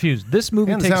minute, I'm confused. This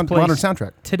movie takes place modern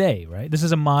soundtrack today, right? This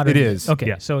is a modern. It is. Okay,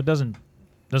 Yeah. so it doesn't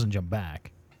jump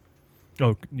back.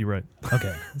 Oh, you're right.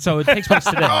 Okay, so it takes place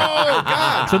today. Oh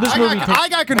God! So this movie. I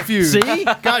got confused. See?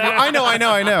 God, I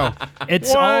know.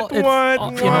 It's all. You know,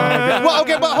 Well,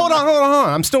 okay, but hold on.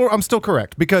 I'm still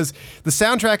correct because the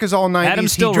soundtrack is all 90s.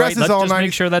 Adam's still he dresses right. Let's all just 90s.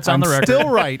 make sure that's on the record.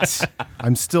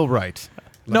 I'm still right.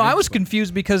 No, I was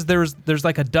confused because there's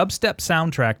like a dubstep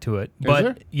soundtrack to it, but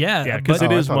there? Yeah, because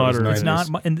it is modern. It's not.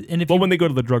 And if when they go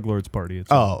to the drug lord's party,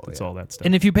 it's all that stuff.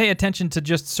 And if you pay attention to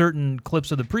just certain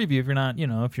clips of the preview, if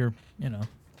you're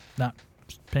not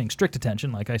paying strict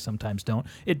attention, like I sometimes don't,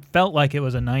 it felt like it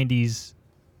was a 90s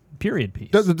period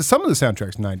piece. Some of the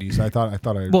soundtracks 90s. I thought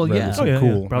read some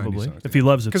cool probably 90s songs. if he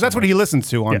loves it, because that's what he listens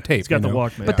to on tape. He's got the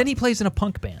Walkman. But then he plays in a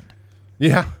punk band.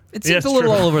 Yeah. It seems a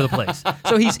little all over the place.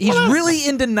 So he's really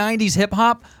into 90s hip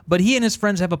hop, but he and his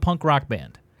friends have a punk rock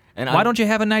band. And why don't you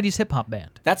have a 90s hip hop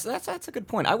band? That's a good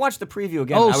point. I watched the preview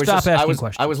again. Oh, I was stop asking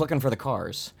questions. I was looking for the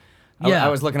cars. Yeah. I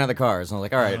was looking at the cars, and I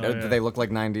was like, all right, do they look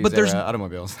like 90s era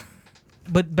automobiles?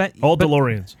 But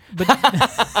DeLoreans.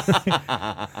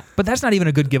 But that's not even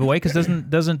a good giveaway because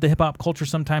doesn't the hip hop culture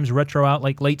sometimes retro out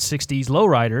like late 60s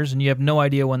lowriders, and you have no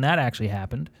idea when that actually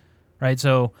happened, right?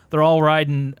 So they're all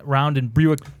riding around in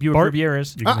Buick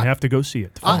Rivieras. You're gonna have to go see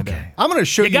it to find out. I'm going to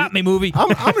show you. Got me, movie. I'm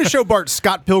going to show Bart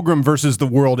Scott Pilgrim versus the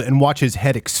World and watch his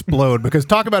head explode because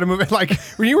talk about a movie like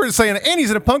when you were saying and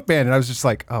he's in a punk band and I was just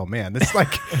like, oh man, this is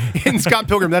like in Scott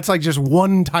Pilgrim. That's like just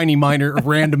one tiny minor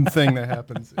random thing that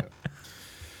happens. Yeah.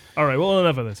 All right, well,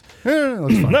 enough of this.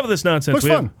 Enough of this nonsense. Looks We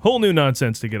fun. have whole new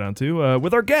nonsense to get onto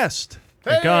with our guest,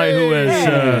 a guy who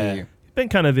has been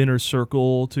kind of inner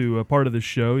circle to a part of the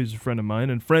show. He's a friend of mine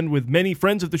and friend with many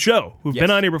friends of the show who've been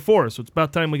on here before. So it's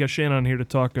about time we got Shannon on here to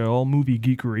talk all movie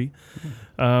geekery.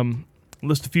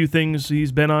 List a few things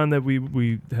he's been on that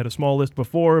we had a small list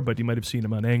before, but you might have seen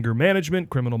him on Anger Management,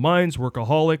 Criminal Minds,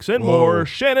 Workaholics, and more.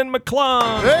 Shannon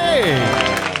McClung.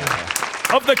 Hey!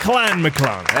 Of the clan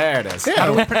McClung. There it is.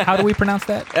 Yeah. How do we pronounce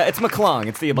that? It's McClung.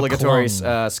 It's the obligatory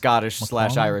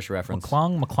Scottish/Irish reference.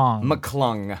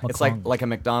 McClung. It's like a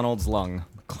McDonald's lung.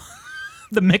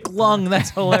 The McLung,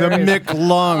 that's hilarious. The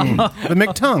McLung. The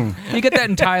McTongue. You get that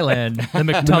in Thailand. The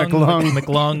McTongue.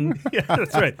 McLung. Yeah,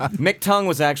 that's right. McTongue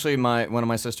was actually one of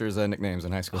my sister's nicknames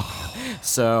in high school.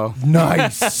 So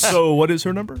nice. So what is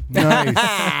her number?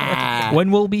 Nice.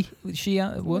 When will she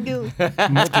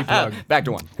multi-plug. Back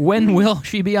to one. When will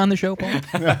she be on the show, Paul?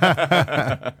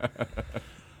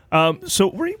 So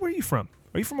where are you from?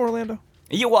 Are you from Orlando?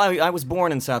 Yeah, well, I was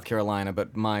born in South Carolina,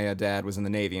 but my dad was in the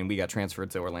Navy, and we got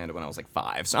transferred to Orlando when I was like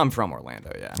 5. So I'm from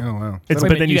Orlando, yeah. Oh, wow.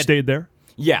 But then you stayed there?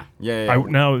 Yeah.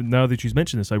 Now that she's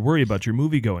mentioned this, I worry about your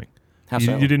movie going. How you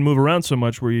so? didn't move around so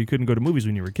much where you couldn't go to movies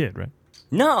when you were a kid, right?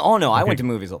 No, I went to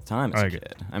movies all the time as a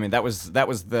kid. I mean, that was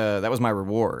my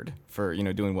reward for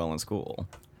doing well in school.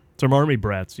 Some army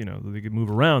brats, they could move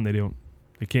around.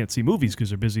 They can't see movies because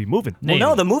they're busy moving. Well,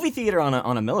 no, the movie theater on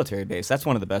a military base, that's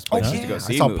one of the best places to go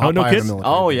see I saw movies. Popeye no on a kids?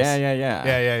 military base.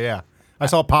 Yeah. I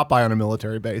saw Popeye on a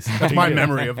military base. That's my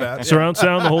memory of that. Surround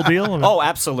sound, the whole deal? Oh,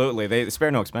 absolutely. They spare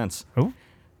no expense. Oh.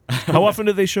 How often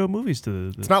do they show movies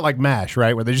to the It's not like MASH,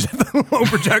 right? Where they just have the low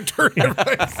projector in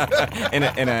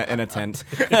a tent.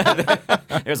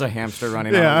 There's a hamster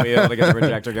running on a wheel to get the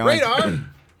projector going. Radar!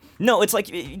 No, it's like,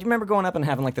 you remember growing up and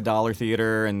having like the dollar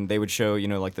theater, and they would show,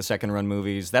 like the second run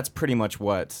movies. That's pretty much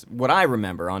what I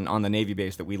remember on the Navy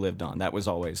base that we lived on. That was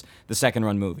always the second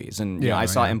run movies, and I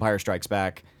saw Empire Strikes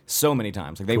Back so many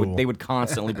times. Like they would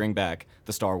constantly bring back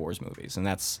the Star Wars movies, and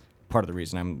that's part of the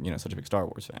reason I'm such a big Star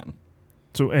Wars fan.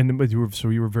 So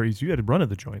you had a run of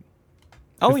the joint.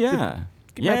 Oh yeah.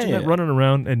 Imagine that running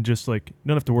around and just like you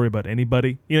don't have to worry about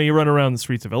anybody. You run around the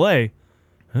streets of L.A.,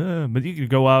 but you could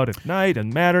go out at night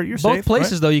and matter. You're Both safe.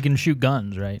 places, right? though, you can shoot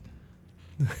guns, right?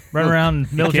 Run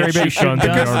around military base shooting guns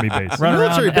at guns. Army base. Run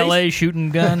Military around base? L.A. shooting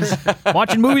guns.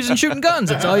 Watching movies and shooting guns.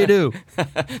 That's all you do. They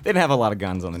didn't have a lot of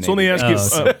guns on the Navy. So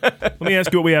let me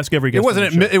ask you what we ask every guest.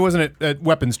 It wasn't at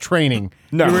weapons training.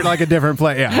 No. You were like a different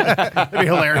place. Yeah, that'd be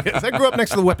hilarious. I grew up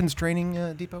next to the weapons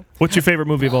training depot. What's your favorite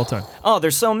movie of all time? Oh,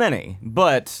 there's so many,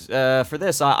 but for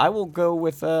this, I will go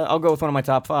with one of my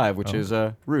top 5, which is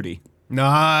Rudy.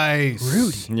 Nice.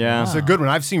 Rudy. Yeah. It's a good one.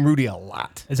 I've seen Rudy a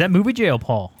lot. Is that movie jail,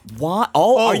 Paul? What?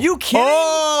 Oh, are you kidding?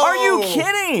 Are you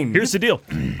kidding? Here's the deal.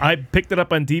 I picked it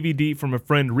up on DVD from a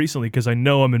friend recently because I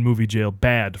know I'm in movie jail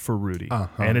bad for Rudy.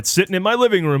 And it's sitting in my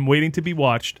living room waiting to be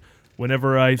watched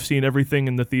whenever I've seen everything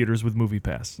in the theaters with Movie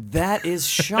Pass. That is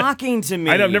shocking to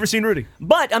me. I know, I've never seen Rudy.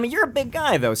 But, I mean, you're a big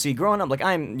guy, though. See, growing up, like,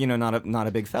 I'm, not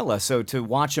a big fella. So to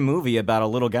watch a movie about a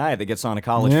little guy that gets on a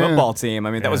college football team,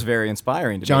 I mean, that was very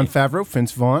inspiring to John me. Favreau,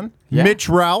 Vince Vaughn, Mitch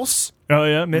Rouse. Oh,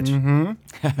 yeah, Mitch.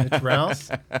 Mm-hmm. Mitch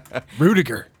Rouse.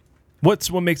 Rudiger. What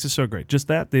makes it so great? Just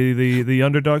that? The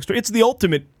underdog story? It's the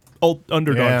ultimate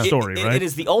underdog story, right? It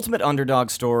is the ultimate underdog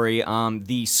story.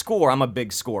 The score, I'm a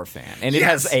big score fan. And it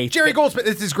has a... Jerry Goldsmith,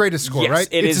 it's his greatest score, right?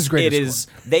 It's his greatest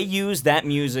score. They use that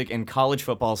music in college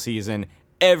football season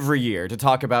every year to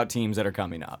talk about teams that are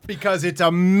coming up. Because it's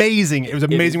amazing. It was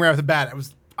amazing right off the bat.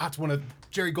 It's one of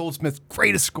Jerry Goldsmith's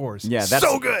greatest scores. Yeah, that's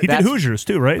so good. He did Hoosiers,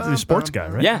 too, right? He's a sports guy,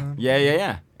 right?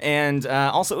 Yeah. And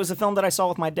also, it was a film that I saw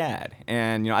with my dad.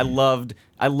 And, I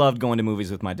loved going to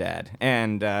movies with my dad.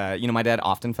 And, my dad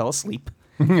often fell asleep.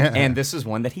 And this is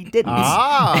one that he didn't.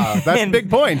 That's big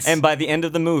points. And by the end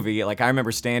of the movie, like I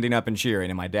remember standing up and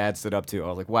cheering, and my dad stood up too. I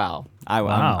was like, "Wow,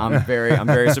 I'm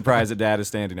very surprised that Dad is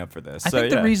standing up for this." I think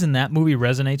the reason that movie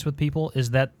resonates with people is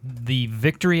that the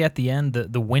victory at the end,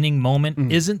 the winning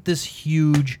moment, isn't this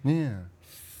huge. Yeah.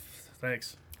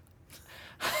 Thanks.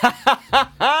 What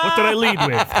did I lead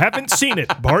with? Haven't seen it,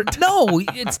 Bart.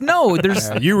 There's.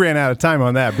 You ran out of time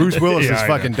on that. Bruce Willis is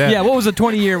fucking dead. Yeah, what was a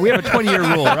 20-year? We have a 20-year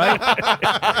rule, right?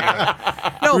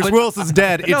 No, Bruce Willis is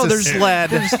dead. It's a sled.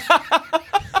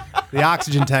 The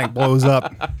oxygen tank blows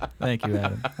up. Thank you,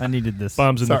 Adam. I needed this.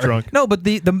 Bombs in the trunk. No, but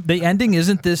the ending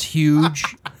isn't this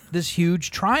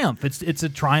huge triumph. It's a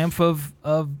triumph of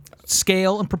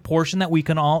scale and proportion that we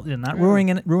can all not ruining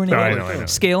it. I know.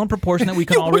 Scale and proportion that we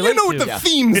can all relate you know what to. the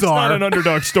themes It's are. not an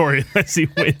underdog story unless he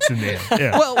wins in the end.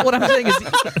 Yeah. Well, what I'm saying is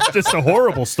It's just a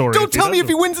horrible story. Don't tell me if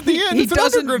he wins at the end. he It's an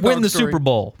doesn't underdog win the story. Super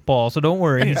Bowl, Paul. So don't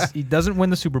worry. He doesn't win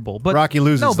the Super Bowl. But Rocky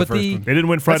loses no, the but first one. They didn't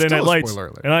win Friday That's Night still a Lights, spoiler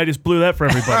alert. and I just blew that for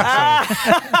everybody.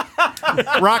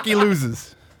 So. Rocky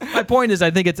loses. My point is,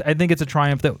 I think it's a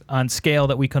triumph that on scale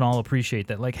that we can all appreciate.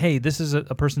 That like, hey, this is a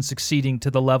person succeeding to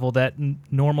the level that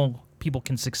normal people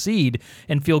can succeed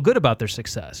and feel good about their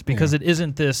success because it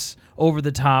isn't this over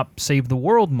the top save the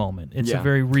world moment. It's a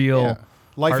very real.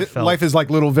 Life is like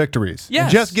little victories. Yes.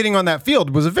 And just getting on that field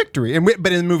was a victory.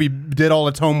 But in the movie, did all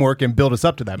its homework and build us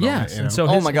up to that moment. Yes, You know? and so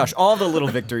Oh my gosh, all the little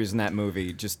victories in that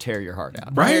movie just tear your heart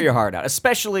out. Right? Tear your heart out.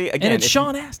 Especially, again, and it's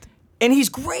Sean Astin. And he's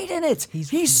great in it.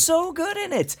 He's so good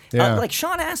in it. Yeah. Like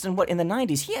Sean Astin, in the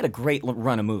 '90s, he had a great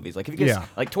run of movies. Like if you guys,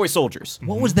 like Toy Soldiers.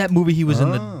 What was that movie he was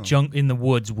in the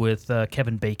woods with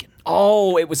Kevin Bacon?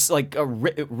 Oh, it was like a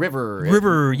river.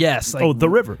 River, yes. Like The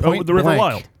River. The River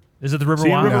Wild. Is it the River See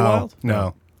Wild? River Wild?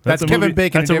 No. That's Kevin movie,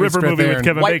 Bacon. That's and a David River Smith movie there with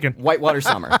Kevin Bacon. Whitewater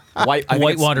Summer.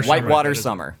 Whitewater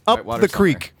Summer. Up the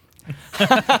creek.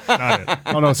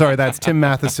 Oh no, sorry, that's Tim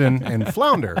Matheson and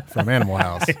Flounder from Animal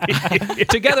House.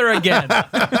 Together again.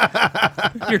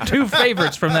 Your two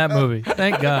favorites from that movie.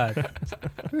 Thank God.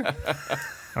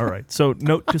 All right. So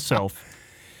note to self: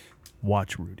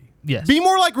 watch Rudy. Yes. Be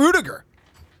more like Rudiger.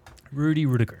 Rudy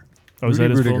Rudiger. Oh, is that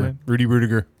his full Rudiger. name? Rudy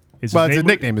Rudiger. His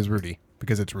nickname is Rudy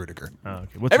because it's Rudiger. Oh,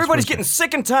 okay. Everybody's getting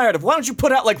sick and tired of. Why don't you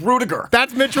put out like Rudiger?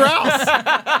 That's Mitch Rouse.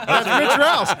 That's Mitch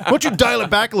Rouse. Why don't you dial it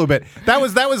back a little bit? That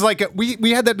was like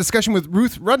we had that discussion with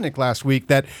Ruth Rudnick last week.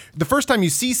 That the first time you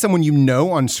see someone you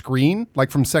know on screen,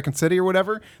 like from Second City or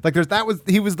whatever, like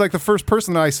he was like the first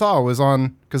person that I saw was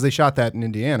on because they shot that in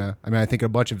Indiana. I mean, I think a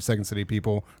bunch of Second City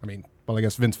people. I mean, well, I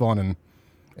guess Vince Vaughn and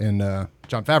And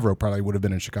Jon Favreau probably would have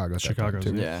been in Chicago. Chicago,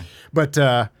 too. Yeah. But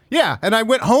yeah, and I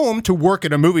went home to work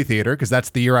at a movie theater because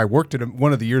that's the year I worked at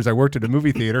one of the years I worked at a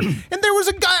movie theater, and there was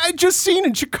a guy I'd just seen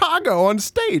in Chicago on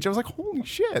stage. I was like, holy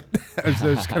shit! It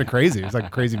was kind of crazy. It was like a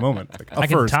crazy moment. Like, I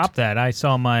can top that. I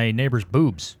saw my neighbor's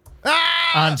boobs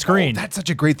on screen. That's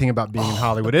such a great thing about being in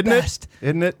Hollywood, isn't it?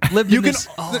 Isn't it?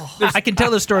 I can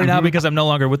tell this story now because I'm no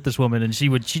longer with this woman, and she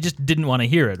just didn't want to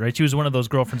hear it. Right? She was one of those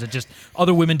girlfriends that just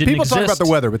other women didn't People exist. talk about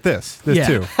the weather, but this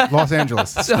too. Los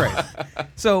Angeles, it's great.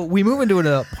 So we move into an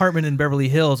apartment in Beverly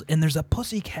Hills, and there's a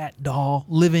pussycat doll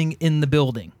living in the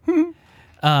building.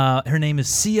 Her name is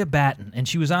Sia Batten, and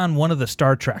she was on one of the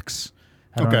Star Treks.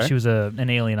 I don't know, she was an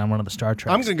alien on one of the Star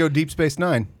Treks. I'm going to go Deep Space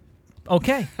Nine.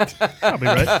 Okay. Probably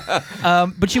right.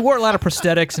 But she wore a lot of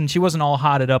prosthetics, and she wasn't all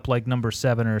hotted up like number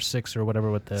 7 or 6 or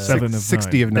whatever with the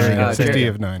 60 of 9. 60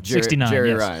 of 9. 69. Jerry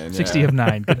yes. Ryan, 60 of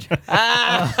 9. Good job.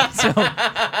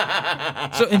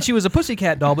 So, and she was a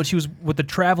pussycat doll, but she was with the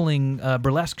traveling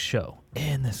burlesque show.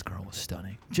 And this girl was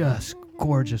stunning. Just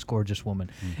gorgeous, gorgeous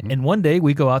woman. And one day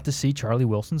we go out to see Charlie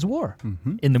Wilson's War.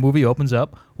 And the movie opens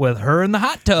up with her in the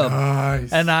hot tub.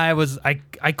 Nice. And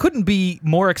I couldn't be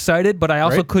more excited, but I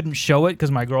also couldn't show it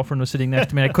because my girlfriend was sitting next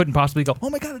to me. And I couldn't possibly go, oh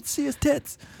my God, let's see his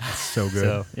tits. That's so good.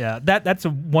 So, yeah, that's a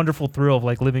wonderful thrill of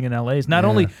like living in LA. Is not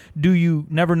only do you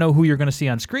never know who you're going to see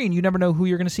on screen, you never know who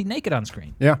you're going to see naked on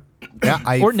screen. Yeah.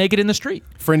 Or naked in the street.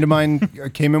 A friend of mine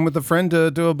came in with a friend to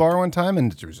do a bar one time,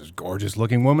 and there was this gorgeous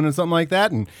looking woman and something like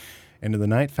that, and end of the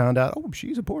night found out, oh,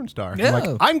 she's a porn star. Yeah. I'm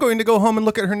like, I'm going to go home and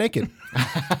look at her naked.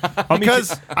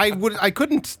 Because I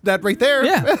couldn't that right there.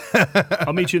 Yeah.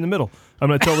 I'll meet you in the middle. I'm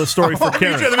going to tell this story for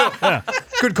Karen. Yeah.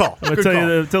 Good call. I'm going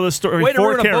to tell this story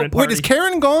for Karen. Wait, is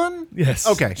Karen gone? Yes.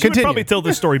 Okay, She would continue. probably tell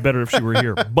this story better if she were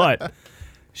here. But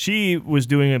she was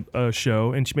doing a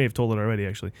show, and she may have told it already,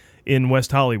 actually, in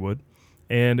West Hollywood.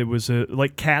 And it was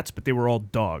like cats, but they were all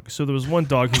dogs. So there was one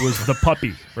dog who was the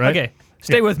puppy, right? Okay.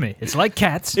 Stay with me. It's like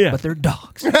cats, but they're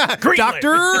dogs. Dr.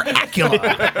 Acula.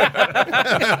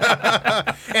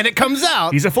 And it comes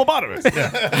out. He's a phlebotomist.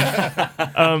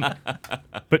 Yeah.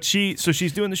 But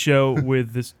she's doing the show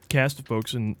with this cast of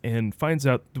folks and finds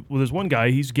out, well, there's one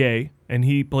guy, he's gay, and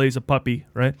he plays a puppy,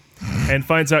 right? And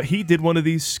finds out he did one of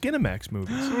these Skinamax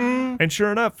movies. And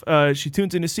sure enough, she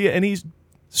tunes in to see it, and he's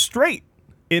straight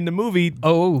in the movie.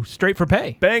 Oh, straight for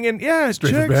pay. Banging,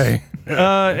 straight for pay.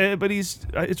 But it's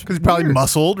because he's probably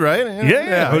muscled, right?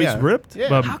 Yeah. He's ripped,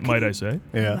 Yeah. might I say.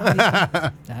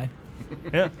 Yeah.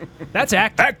 Yeah. That's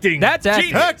acting. That's acting.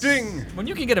 Genius. Acting. When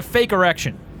you can get a fake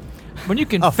erection. When you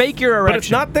can fake your erection. But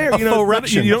it's not there.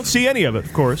 You don't see any of it,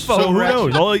 of course. Faux So who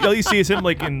erection. knows? All you see is him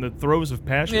like in the throes of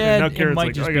passion. Yeah, and now it Karen's might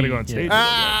like, just I got to be- go on stage.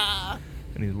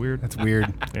 And he's weird. That's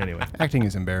weird. Anyway. Acting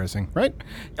is embarrassing, right?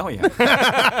 Oh, yeah.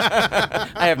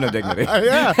 I have no dignity.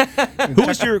 Yeah. Who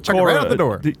was your Chuck it core? right out the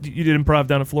door. You did improv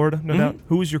down in Florida, no doubt.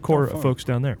 Who was your core folks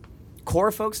down there?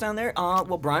 Core folks down there?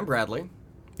 Well, Brian Bradley.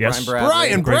 Yes.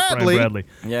 Brian Great Bradley. Brian Bradley.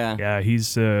 Yeah. Yeah,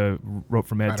 he's wrote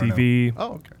for Mad I don't TV. know.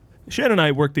 Oh, okay. Shannon and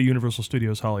I worked at Universal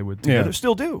Studios Hollywood together. Yeah.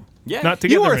 Still do. Yeah. Not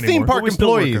together You are anymore. theme but park we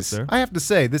still work up employees. there. I have to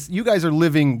say, you guys are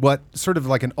living what sort of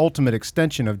like an ultimate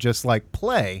extension of just like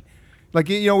play. Like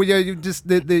you just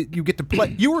you get to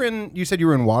play. You said you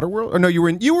were in Waterworld, or no? You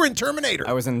were in Terminator.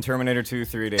 I was in Terminator 2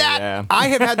 3D. Yeah. I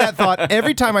have had that thought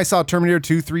every time I saw Terminator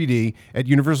 2 3D at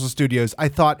Universal Studios. I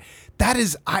thought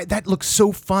that looks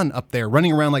so fun up there,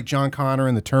 running around like John Connor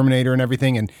and the Terminator and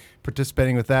everything, and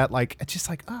participating with that. Like it's just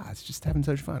like it's just having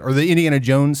such fun. Or the Indiana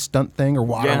Jones stunt thing, or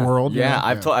Waterworld. Yeah,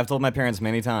 I've told my parents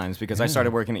many times because I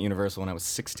started working at Universal when I was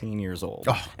 16 years old,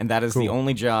 and that is the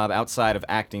only job outside of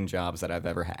acting jobs that I've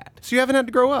ever had. So you haven't had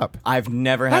to grow up. I've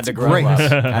never had to grow great.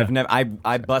 up.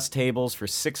 I bussed tables for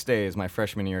 6 days my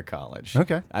freshman year of college.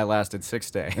 Okay. I lasted 6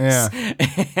 days. Yeah.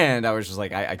 And I was just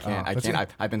like, I can't.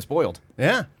 I've been spoiled.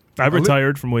 Yeah. I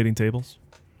retired from waiting tables.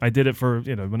 I did it for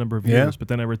a number of years, but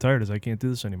then I retired as I can't do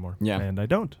this anymore. Yeah. And I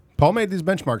don't. Paul made these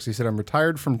benchmarks. He said, "I'm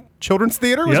retired from children's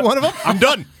theater." Was one of them. I'm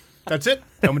done. That's it.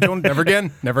 Never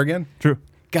again. Never again. True.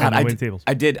 God, waiting tables.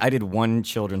 I did one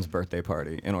children's birthday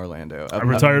party in Orlando. I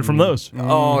retired from those.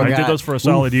 Oh, I God. did those for a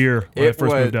solid year when I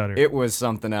first moved out here. It was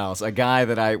something else. A guy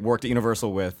that I worked at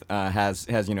Universal with has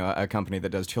a company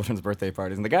that does children's birthday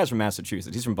parties, and the guy's from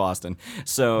Massachusetts. He's from Boston,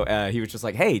 so he was just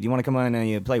like, "Hey, do you want to come on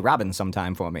and play Robin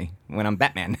sometime for me when I'm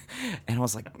Batman?" And I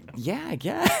was like, "Yeah, I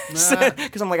guess,"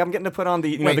 because I'm getting to put on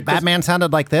the Wait, Batman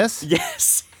sounded like this?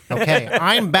 Yes. Okay,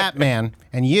 I'm Batman,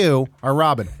 and you are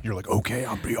Robin. You're like, okay,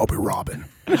 I'll be Robin.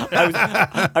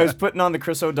 I was putting on the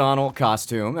Chris O'Donnell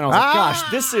costume, and I was like, gosh,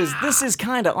 this is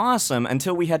kind of awesome,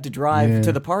 until we had to drive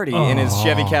to the party in his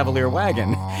Chevy Cavalier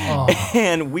wagon.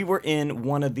 And we were in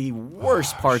one of the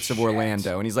worst parts of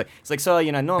Orlando. And he's like, so,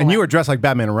 no. And you were dressed like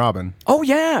Batman and Robin. Oh,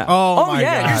 yeah. Oh my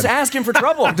yeah. God. You're just asking for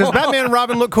trouble. Does Batman and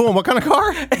Robin look cool? And what kind of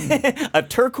car? A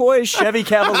turquoise Chevy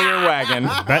Cavalier wagon.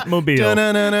 Batmobile.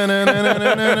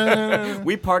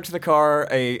 We parked the car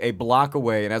a block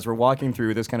away, and as we're walking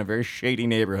through this kind of very shady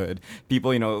neighborhood,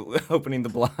 people, opening the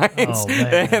blinds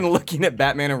and looking at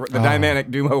Batman and the dynamic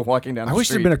duo walking down the street. I wish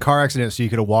there'd been a car accident so you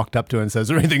could have walked up to it and said, is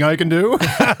there anything I can do?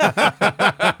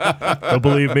 They'll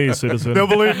believe me, citizen. They'll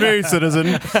believe me,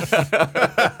 citizen.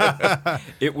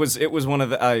 It was one of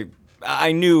the...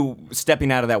 I knew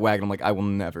stepping out of that wagon, I'm like, I will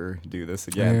never do this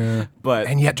again. Yeah.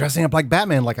 And yet dressing up like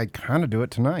Batman, like I kind of do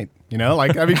it tonight.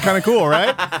 Like, I mean, kind of cool,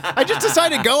 right? I just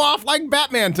decided to go off like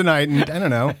Batman tonight, and I don't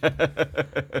know.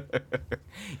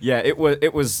 Yeah, it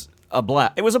was a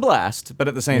blast. It was a blast, but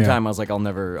at the same time, I was like, I'll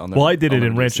never. Well, I did it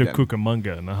in Rancho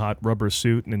Cucamonga in a hot rubber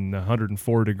suit and in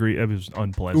 104 degree. It was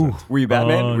unpleasant. Ooh. Were you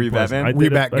Batman? Were you Batman? I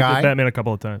did Batman a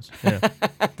couple of times. Yeah.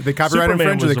 Did they copyright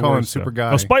infringe, or they call him Super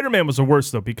Guy? No, Spider-Man was the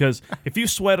worst though, because if you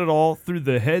sweat at all through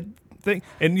the head thing,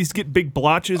 and you get big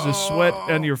blotches of sweat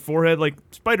on your forehead, like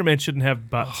Spider-Man shouldn't have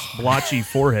blotchy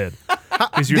forehead.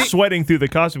 Because you're sweating through the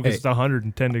costume because it's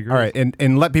 110 degrees. All right,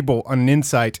 and let people an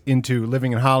insight into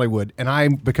living in Hollywood.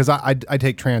 And because I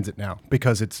take transit now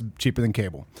because it's cheaper than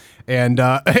cable. And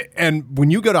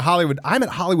when you go to Hollywood, I'm at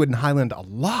Hollywood and Highland a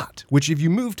lot, which if you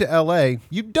move to LA,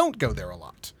 you don't go there a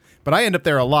lot. But I end up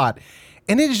there a lot.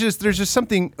 And it is just, there's just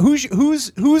something, who's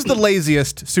the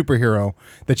laziest superhero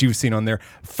that you've seen on there?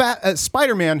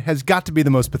 Spider-Man has got to be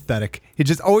the most pathetic. He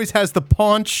just always has the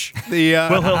paunch.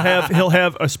 Well, he'll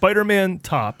have a Spider-Man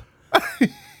top,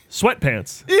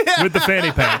 sweatpants with the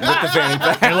fanny pack.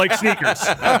 And like sneakers.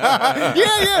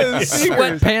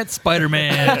 Sweatpants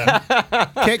Spider-Man.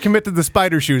 Can't commit to the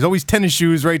spider shoes. Always tennis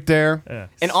shoes right there. Yeah.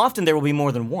 And often there will be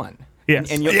more than one.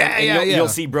 Yes. And you'll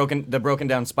see the broken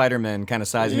down Spider-Men kind of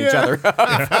sizing each other.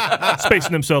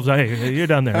 Spacing themselves out. Hey, you're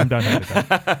down there. I'm down here.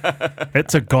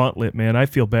 It's a gauntlet, man. I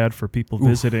feel bad for people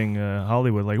visiting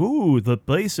Hollywood. Like, ooh, the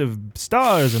place of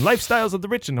stars and lifestyles of the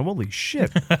rich. And holy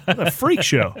shit, what a freak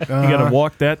show. You got to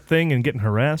walk that thing and getting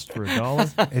harassed for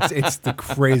 $1. It's the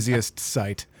craziest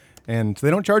sight. And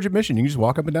they don't charge admission. You can just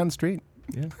walk up and down the street.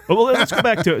 Yeah. Well, let's go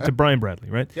back to Brian Bradley,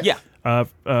 right? Yeah.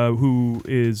 Who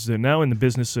is now in the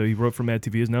business, he wrote for Mad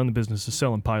TV, is now in the business of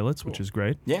selling pilots, which is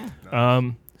great. Yeah.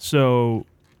 So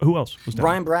who else was down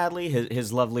Brian Bradley,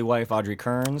 his lovely wife, Audrey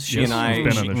Kearns. She and I,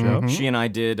 she's been on the show. She and I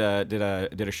did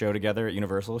a show together at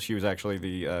Universal. She was actually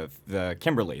the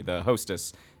Kimberly, the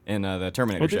hostess in the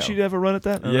Terminator show. Did she ever run at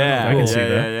that? Yeah. I can see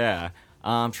that. Yeah.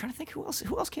 I'm trying to think who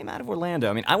else came out of Orlando.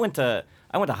 I mean, I went to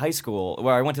high school,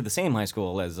 where I went to the same high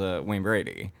school as Wayne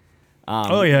Brady.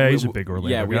 He's a big Orlando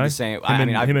guy. We had the same.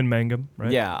 Him and Mangum,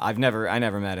 right? Yeah, I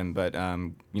never met him, but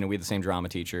we had the same drama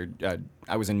teacher.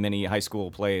 I was in many high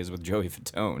school plays with Joey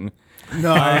Fatone.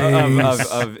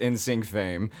 Nice. of NSYNC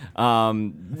fame.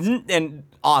 And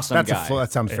awesome guy.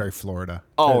 That sounds very Florida.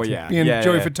 Oh yeah,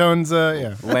 Joey Fatone's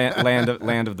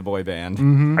land of the boy band.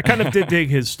 Mm-hmm. I kind of did dig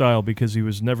his style because he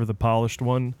was never the polished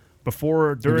one.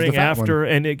 Before, during, after,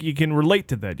 and you can relate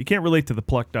to that. You can't relate to the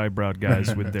plucked eyebrowed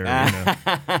guys with their,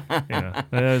 that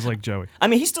was like Joey. I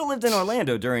mean, he still lived in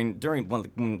Orlando during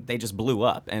when they just blew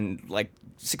up, and like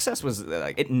success was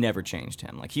it never changed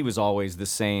him. Like he was always the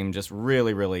same, just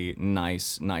really, really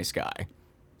nice guy.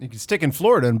 You could stick in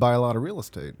Florida and buy a lot of real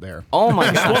estate there. Oh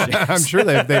my gosh! I'm sure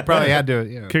they probably had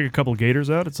to kick a couple gators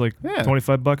out. It's like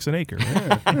 $25 an acre.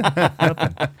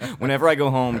 Yeah. Whenever I go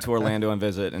home to Orlando and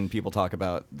visit, and people talk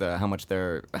about how much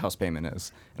their house payment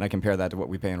is, and I compare that to what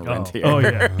we pay in rent here. Oh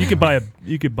yeah, you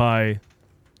could buy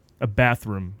a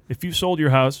bathroom. If you sold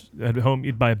your house at home,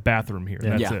 you'd buy a bathroom here.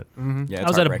 That's it. Mm-hmm. Yeah, I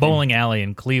was at a bowling alley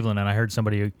in Cleveland, and I heard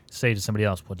somebody say to somebody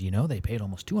else, well, do you know they paid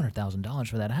almost $200,000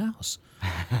 for that house?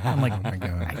 I'm like, oh my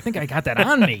God. I think I got that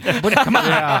on me. But come on.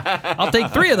 I'll take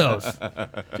 3 of those.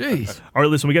 Jeez. All right,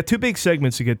 listen, we got 2 big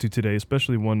segments to get to today,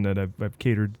 especially one that I've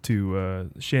catered to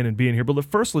Shannon being here. But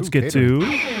first, let's get to...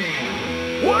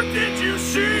 What did you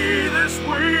see this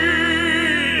week?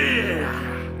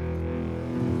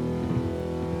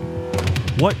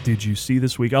 What did you see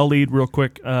this week? I'll lead real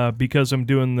quick because I'm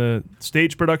doing the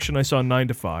stage production. I saw 9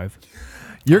 to 5.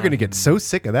 You're going to get so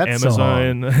sick of that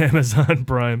song. Amazon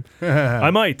Prime.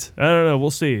 I might. I don't know.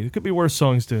 We'll see. It could be worse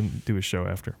songs to do a show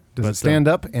after. Does it stand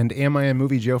up? And am I a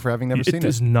Movie Joe for having never seen it? It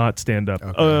does not stand up.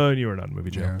 Okay. You are not a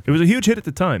Movie Joe. Yeah. It was a huge hit at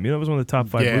the time. It was one of the top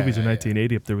 5 movies in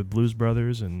 1980 up there with Blues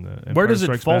Brothers and Where does it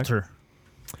Strikes falter? Back.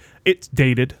 It's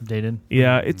dated.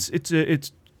 Yeah, it's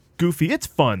goofy. It's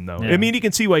fun though. Yeah. I mean, you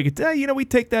can see why you could. We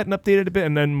take that and update it a bit.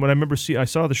 And then when I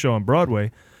saw the show on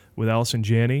Broadway with Allison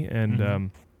Janney and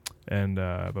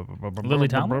Lily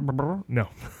Tomlin? No,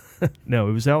 no,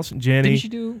 it was Allison Janney. Didn't she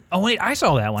do? Oh wait, I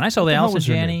saw that one. I saw the Allison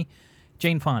Janney,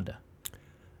 Jane Fonda.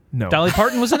 No, Dolly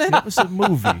Parton was in it. It was a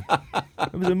movie.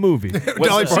 It was a movie.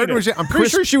 Dolly Parton was. I'm pretty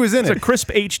sure she was in it. It's a crisp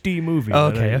HD movie.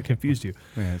 Okay, I confused you.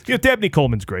 Yeah, Dabney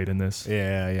Coleman's great in this.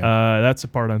 Yeah. That's the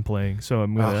part I'm playing, so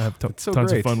I'm gonna have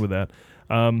tons of fun with that.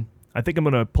 I think I'm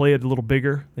gonna play it a little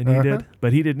bigger than he did,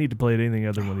 but he didn't need to play it anything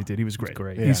other than what he did. He was great.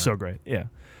 great. Yeah. He's so great. Yeah.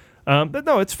 But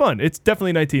no, it's fun. It's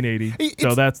definitely 1980.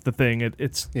 So that's the thing.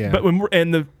 It's but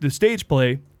when the stage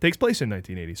play takes place in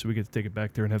 1980, so we get to take it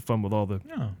back there and have fun with all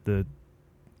the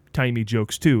timey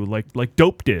jokes too, like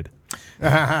Dope did. But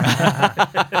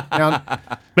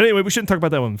anyway, we shouldn't talk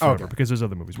about that one forever because there's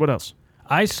other movies. What else?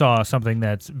 I saw something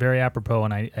that's very apropos,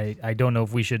 and I don't know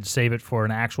if we should save it for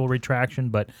an actual retraction,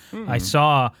 but I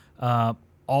saw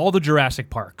all the Jurassic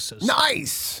Parks.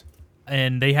 Nice.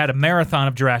 And they had a marathon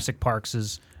of Jurassic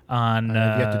Parks on you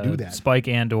have to do that. Spike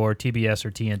and/or TBS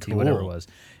or TNT, whatever it was.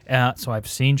 So I've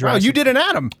seen Wow, Jurassic. you did an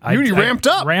Adam. You ramped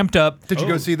up. Ramped up. Did you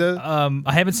go see the?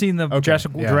 I haven't seen the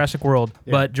Jurassic World,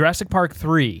 but Jurassic Park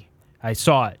 3. I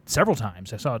saw it several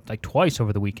times. I saw it like twice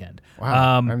over the weekend.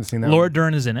 Wow, I haven't seen that. Laura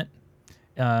Dern is in it.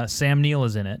 Sam Neill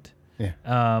is in it.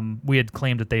 Yeah. We had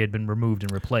claimed that they had been removed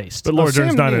and replaced. But Laura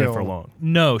Dern's not in it for long.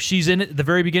 No, she's in it at the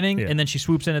very beginning, and then she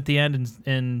swoops in at the end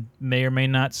and may or may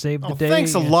not save the day.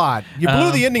 Thanks a lot. You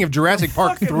blew the ending of Jurassic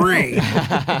Park 3.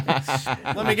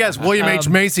 Let me guess. William H.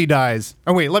 Macy dies.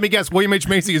 Oh, wait. Let me guess. William H.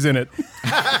 Macy is in it.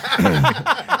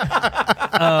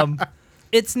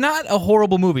 It's not a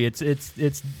horrible movie.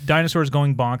 It's dinosaurs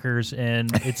going bonkers,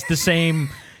 and it's the same.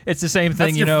 It's the same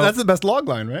thing, That's the best log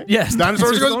line, right? Yes,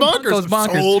 dinosaurs goes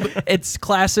bonkers. Sold. It's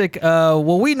classic.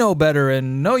 Well, we know better,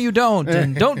 and no, you don't,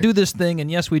 and don't do this thing,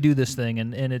 and yes, we do this thing,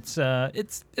 and it's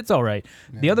all right.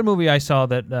 Yeah. The other movie I saw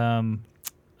that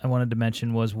I wanted to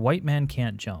mention was White Man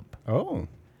Can't Jump. Oh.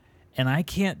 And I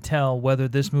can't tell whether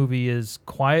this movie is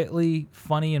quietly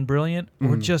funny and brilliant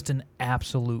or just an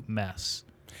absolute mess.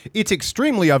 It's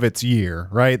extremely of its year,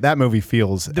 right? That movie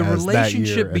feels the as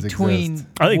relationship that year between.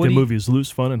 I think Woody, the movie is loose,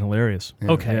 fun, and hilarious.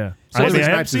 Yeah. Okay, yeah. So I Wesley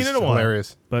haven't Snipes seen it in a while,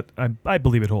 hilarious. but I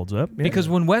believe it holds up. Yeah. Because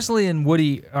when Wesley and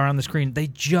Woody are on the screen, they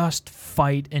just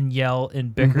fight and yell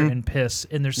and bicker and piss,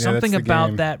 and there's something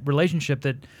about that relationship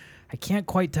that I can't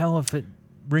quite tell if it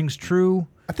rings true.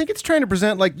 I think it's trying to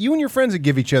present like you and your friends that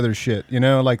give each other shit,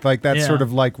 like that sort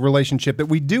of like relationship that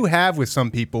we do have with some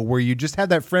people where you just have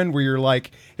that friend where you're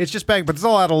like, it's just back, but it's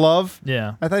all out of love.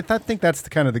 Yeah. I think that's the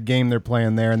kind of the game they're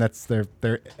playing there, and that's their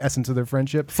essence of their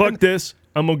friendship. Fuck this.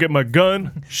 I'm going to get my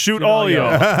gun, shoot all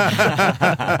y'all.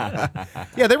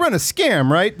 Yeah, they run a scam,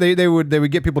 right? They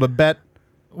would get people to bet.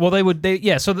 Well,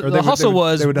 So the hustle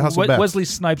was hustle Wesley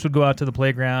Snipes would go out to the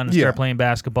playground and start playing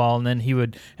basketball, and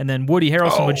then Woody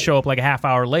Harrelson would show up like a half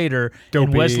hour later,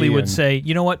 and Wesley would say,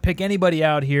 "You know what? Pick anybody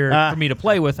out here for me to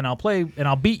play with, and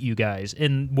I'll beat you guys."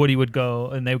 And Woody would go,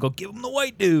 and they would go, "Give him the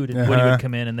white dude," and Woody would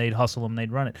come in, and they'd hustle him, and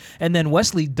they'd run it, and then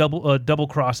Wesley double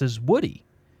crosses Woody,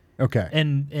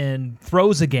 and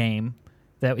throws a game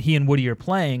that he and Woody are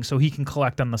playing, so he can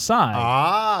collect on the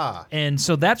side. And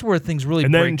so that's where things really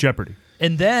and break. then Jeopardy.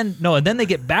 And then they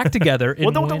get back together. Well,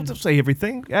 don't say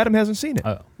everything. Adam hasn't seen it.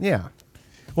 Oh, yeah.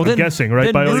 Well, I'm guessing,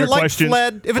 right? By all your questions.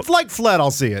 If it's like Fled, I'll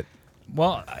see it.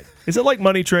 Well, is it like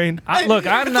Money Train? I'm not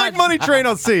like Money Train.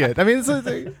 I'll see it. I mean,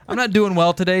 I'm not doing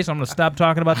well today, so I'm going to stop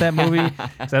talking about that movie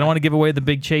because I don't want to give away the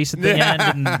big chase at the end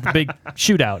and the big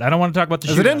shootout. I don't want to talk about the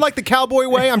shootout. Does it end like the Cowboy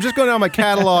Way? I'm just going down my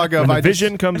catalog of. When the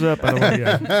Vision comes up. I don't want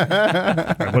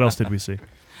to, Right, what else did we see?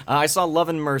 I saw Love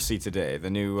and Mercy today, the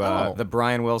new the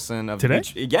Brian Wilson of today.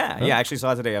 I actually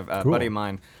saw it today. A buddy of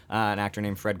mine, an actor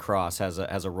named Fred Cross, has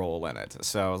a role in it.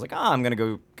 So I was like, I'm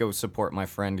gonna go support my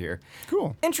friend here.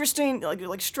 Cool, interesting,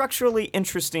 like structurally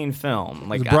interesting film.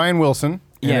 Like Brian Wilson.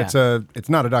 And it's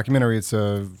not a documentary. It's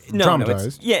a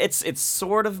dramatized. It's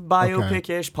sort of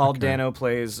biopic-ish. Paul Dano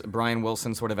plays Brian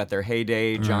Wilson sort of at their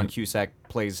heyday. John Cusack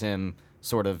plays him.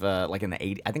 Sort of like in the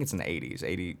 80s. I think it's in the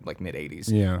 80s, like mid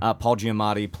 80s. Yeah. Paul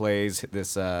Giamatti plays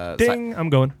this. Ding! I'm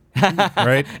going.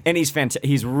 Right. And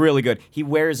he's really good. He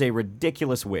wears a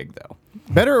ridiculous wig though.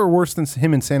 Better or worse than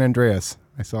him in San Andreas?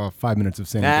 I saw 5 minutes of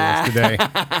San Andreas today.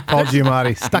 Paul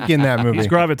Giamatti stuck in that movie. He's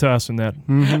gravitas in that.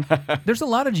 Mm-hmm. There's a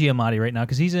lot of Giamatti right now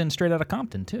because he's in Straight Outta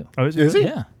Compton too. Oh, is he? Is he?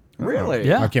 Yeah. Really?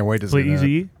 Yeah. I can't wait to Play see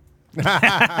Easy.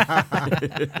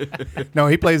 No,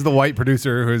 he plays the white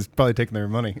producer who's probably taking their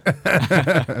money.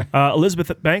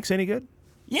 Elizabeth Banks, any good?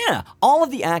 Yeah, all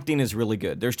of the acting is really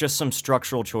good. There's just some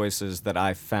structural choices that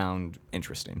I found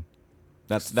interesting.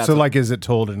 That's so, like, is it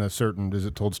told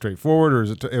straightforward, or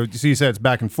is it? So you said it's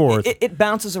back and forth. It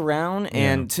bounces around,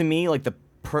 and to me, like the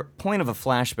point of a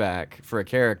flashback for a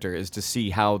character is to see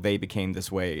how they became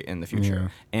this way in the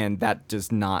future, and that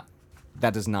does not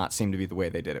seem to be the way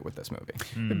they did it with this movie.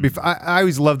 I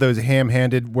always love those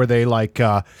ham-handed where they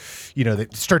they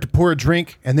start to pour a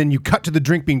drink and then you cut to the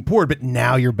drink being poured, but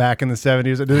now you're back in the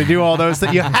 70s. Do they do all those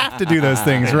things? You have to do those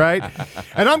things, right?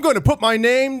 And I'm going to put my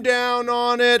name down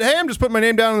on it. Hey, I'm just putting my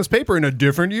name down on this paper in a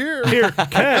different year. Here,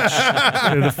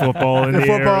 catch. The football in the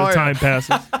air, time passes.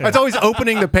 Yeah. It's always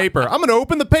opening the paper. I'm going to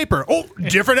open the paper. Oh,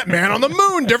 different Man on the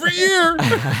Moon, different year.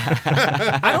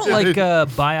 I don't like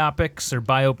biopics or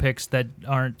biopics that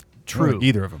aren't true.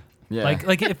 Either of them. Yeah.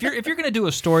 Like if you're gonna do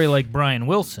a story like Brian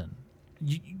Wilson,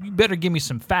 you better give me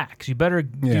some facts. You better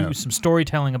do some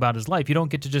storytelling about his life. You don't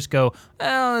get to just go,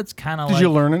 well, it's kind of like... Did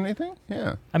you learn anything?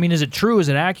 Yeah. I mean, is it true? Is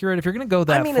it accurate? If you're going to go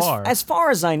that far... As far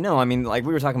as I know, I mean, like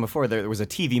we were talking before, there was a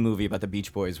TV movie about the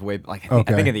Beach Boys I think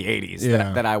in the 80s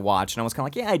that I watched, and I was kind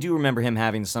of like, yeah, I do remember him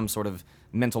having some sort of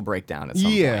mental breakdown at some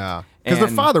point. Yeah, because their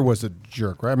father was a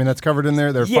jerk, right? I mean, that's covered in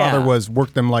there. Their father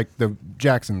worked them like the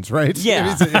Jacksons, right?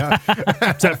 Yeah. Is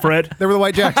that Fred? They were the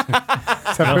White Jacksons.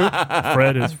 Is that who?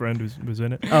 Fred, his friend, was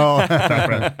in it. Oh. Not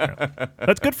Fred. Yeah.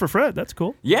 That's good for Fred. That's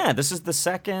cool. Yeah, this is the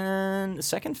second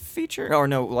feature, or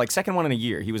no, like second one in a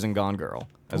year. He was in Gone Girl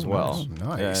as well.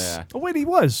 Nice. Yeah. Oh, wait, he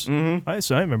was.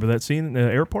 Mm-hmm. I remember that scene in the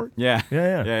airport. Yeah.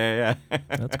 Yeah. Yeah.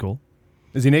 That's cool.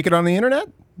 Is he naked on the internet?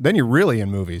 Then you're really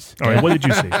in movies. All right, what did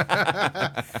you see?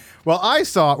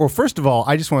 Well, first of all,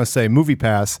 I just want to say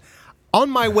MoviePass. On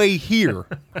my way here,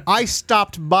 I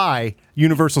stopped by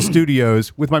Universal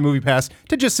Studios with my MoviePass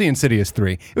to just see Insidious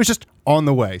 3. It was just on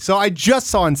the way. So I just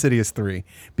saw Insidious 3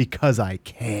 because I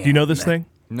can. Do you know this thing?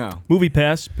 No.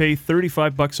 MoviePass, pay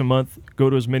 $35 a month, go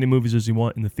to as many movies as you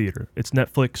want in the theater. It's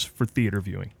Netflix for theater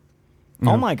viewing.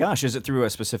 Oh my gosh, is it through a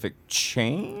specific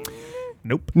chain?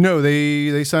 Nope. No,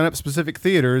 they sign up specific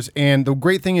theaters, and the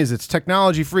great thing is it's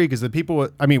technology free because the people,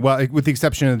 with the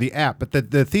exception of the app, but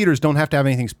the theaters don't have to have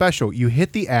anything special. You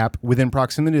hit the app within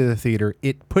proximity to the theater,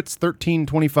 it puts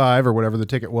 $13.25 or whatever the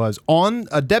ticket was on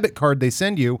a debit card they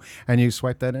send you, and you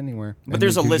swipe that anywhere. But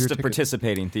there's a list of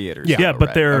participating theaters. Yeah,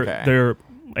 but right. they're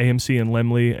AMC and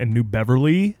Lemley and New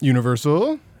Beverly.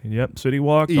 Universal. Yep, City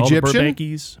Walk, Egyptian? all the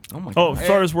Burbankies. Oh my God. As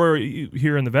far as where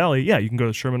here in the Valley, yeah, you can go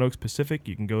to Sherman Oaks Pacific.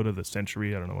 You can go to the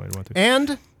Century. I don't know why you want to.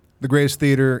 And the greatest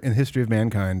theater in the history of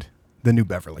mankind, the New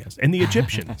Beverly. Yes, and the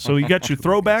Egyptian. So you got your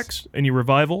throwbacks and your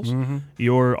revivals,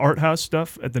 your art house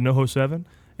stuff at the NoHo 7,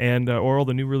 and or all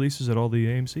the new releases at all the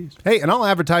AMCs. Hey, and I'll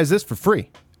advertise this for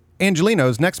free.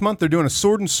 Angelino's, next month they're doing a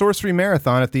sword and sorcery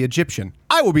marathon at the Egyptian.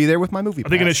 I will be there with my movie. Are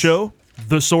they going to show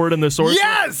The Sword and the Sorcerer?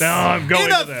 Yes! No, I'm going in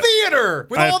to a that. theater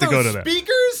with all those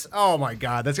speakers. Oh my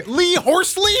God, that's Lee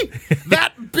Horsley,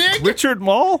 that big Richard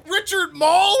Mall.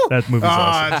 That movie's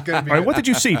awesome. It's gonna be all right, what did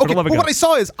you see? For the love of God. What I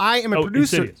saw is I am a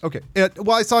producer. Insidious. Okay,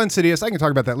 well I saw Insidious. I can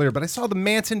talk about that later. But I saw the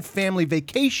Manson Family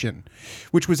Vacation,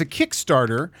 which was a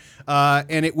Kickstarter,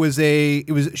 and it was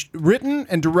written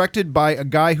and directed by a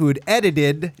guy who had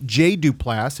edited Jay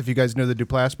Duplass. If you guys know the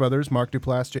Duplass brothers, Mark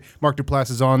Duplass. Mark Duplass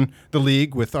is on The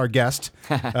League with our guest,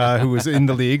 who was in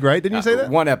The League, right? Didn't you say that?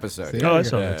 One episode. See, I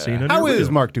saw that scene. How is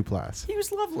Mark Duplass? He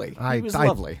was lovely. I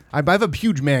lovely. I have a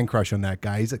huge man crush on that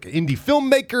guy. He's like an indie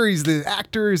filmmaker. He's the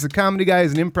actor. He's the comedy guy.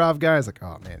 He's an improv guy. He's like,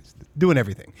 oh man, he's doing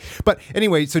everything. But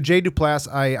anyway, so Jay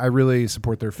Duplass, I really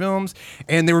support their films.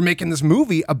 And they were making this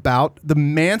movie about the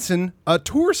Manson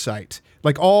tour site,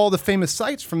 like all the famous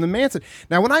sites from the Manson.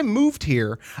 Now, when I moved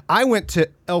here, I went to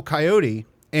El Coyote,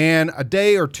 and a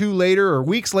day or two later or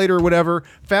weeks later or whatever,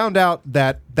 found out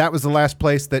that that was the last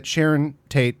place that Sharon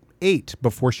Tate ate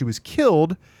before she was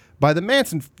killed by the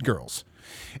Manson girls.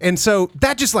 And so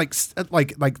that just like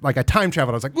I time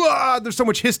traveled. I was like, whoa, there's so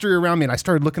much history around me. And I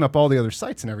started looking up all the other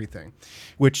sites and everything,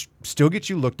 which still gets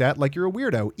you looked at like you're a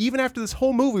weirdo. Even after this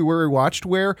whole movie where we watched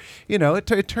where,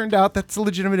 it turned out that's a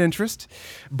legitimate interest.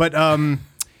 But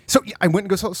So I went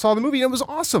and saw the movie, and it was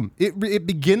awesome. It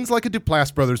begins like a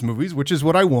Duplass Brothers movies, which is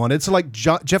what I wanted. So like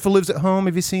Jeff Who Lives at Home,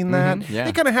 have you seen that? Yeah.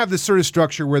 They kind of have this sort of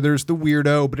structure where there's the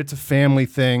weirdo, but it's a family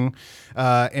thing.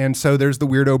 And so there's the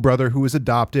weirdo brother who was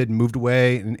adopted and moved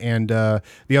away, and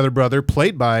the other brother,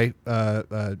 played by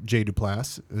Jay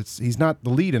Duplass. He's not the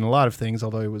lead in a lot of things,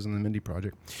 although he was in the Mindy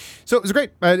Project. So it was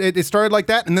great. It started like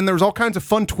that, and then there was all kinds of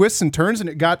fun twists and turns, and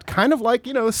it got kind of like,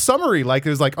 summary. Like it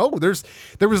was like,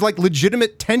 there was like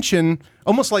legitimate tension,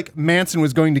 almost like Manson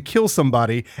was going to kill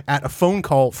somebody at a phone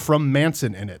call from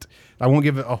Manson in it. I won't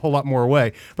give a whole lot more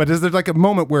away, but there's like a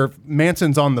moment where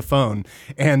Manson's on the phone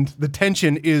and the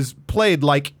tension is played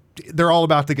like they're all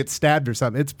about to get stabbed or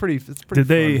something. It's pretty Did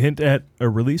they fun. hint at a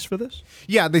release for this?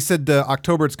 Yeah, they said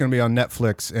October it's going to be on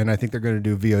Netflix, and I think they're going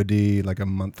to do VOD like a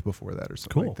month before that or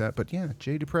something like that. But yeah,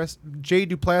 Jay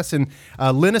Duplass and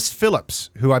Linus Phillips,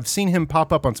 who I've seen him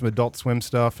pop up on some Adult Swim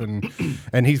stuff, and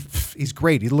he's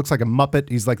great. He looks like a Muppet.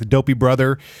 He's like the dopey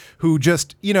brother who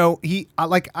just Young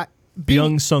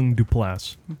Sung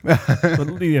Duplass.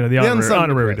 The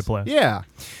honorary Duplass. Yeah.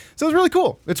 So it's really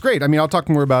cool. It's great. I mean, I'll talk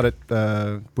more about it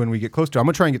when we get close to it. I'm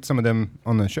going to try and get some of them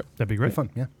on the show. That'd be great. It'd be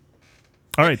fun, yeah.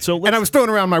 All right, so and I was throwing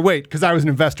around my weight because I was an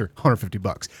investor, $150.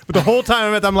 But the whole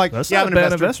time I'm like, that's yeah, not I'm a an bad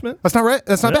investor. investment. That's not right.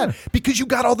 That's not bad because you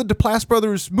got all the Duplass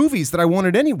Brothers movies that I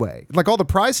wanted anyway. Like all the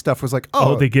prize stuff was like,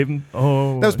 they gave him.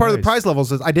 Oh, that was part of the prize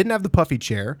levels. Is I didn't have the puffy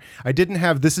chair. I didn't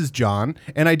have This Is John,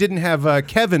 and I didn't have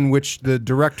Kevin, which the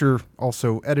director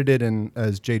also edited and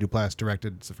as Jay Duplass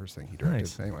directed. It's the first thing he directed.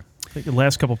 Nice. Anyway. I think the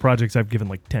last couple projects I've given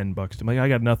like $10 to. I'm like, I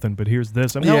got nothing, but here's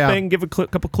this. I'm helping. Give a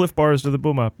couple Cliff Bars to the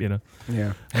boom up, Yeah.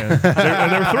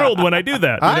 And they're thrilled when I do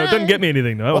that. It doesn't get me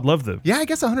anything though. I would love to. Yeah, I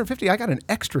guess 150. I got an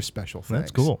extra special.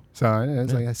 That's cool. So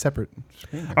it's like a separate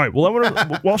screen. All right. Well, I want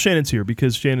to while Shannon's here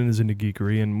because Shannon is into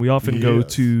geekery, and we often go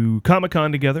to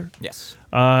Comic-Con together. Yes.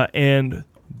 And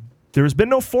there has been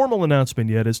no formal announcement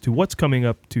yet as to what's coming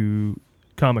up to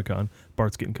Comic-Con.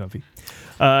 Bart's getting comfy.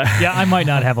 Yeah, I might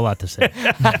not have a lot to say.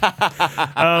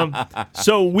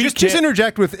 So we just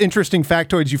interject with interesting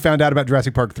factoids you found out about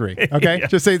Jurassic Park 3. Okay, Yeah.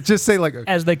 just say like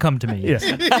as they come to me. Yes.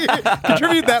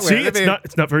 Contribute that way. See,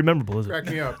 it's not very memorable, is it? Crack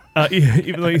me up.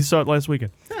 Even though you saw it last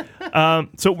weekend.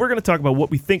 So we're going to talk about what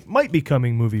we think might be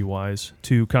coming movie-wise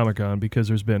to Comic-Con because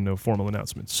there's been no formal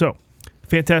announcement. So,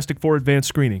 Fantastic Four advanced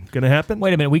screening going to happen?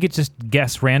 Wait a minute, we could just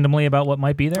guess randomly about what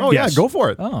might be there? Oh, yes. Yeah, go for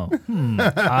it. Oh, I've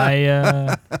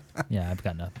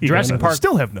got nothing. Jurassic Park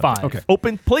still have nothing. 5. Okay.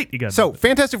 Open plate, you got So, nothing.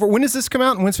 Fantastic Four, when does this come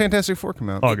out and when's Fantastic Four come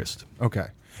out? August. Okay.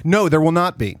 No, there will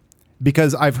not be.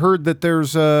 Because I've heard that they're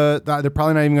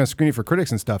probably not even going to screen it for critics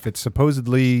and stuff. It's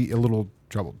supposedly a little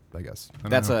troubled, I guess.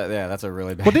 That's a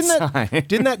really bad sign. sign.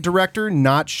 Didn't that director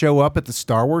not show up at the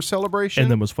Star Wars celebration?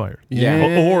 And then was fired.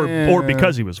 Yeah. Or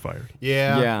because he was fired.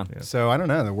 Yeah. So I don't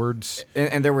know. The words.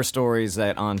 And there were stories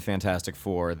that on Fantastic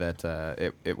Four that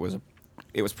it was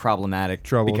problematic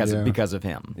because of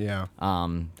him. Yeah.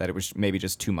 That it was maybe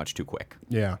just too much too quick.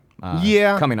 Yeah.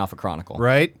 Coming off a Chronicle.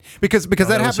 Right? Because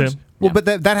that happens. was him. Well, but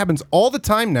that happens all the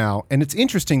time now, and it's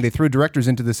interesting they throw directors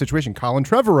into this situation. Colin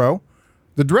Trevorrow,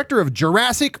 the director of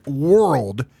Jurassic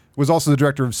World, was also the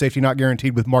director of Safety Not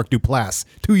Guaranteed with Mark Duplass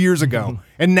 2 years ago.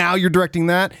 And now you're directing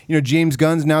that. James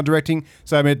Gunn's now directing.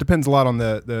 So, I mean, it depends a lot on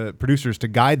the producers to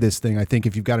guide this thing, I think,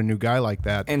 if you've got a new guy like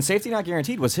that. And Safety Not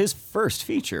Guaranteed was his first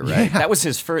feature, right? Yeah. That was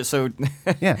his first. So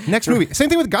yeah, next movie. Same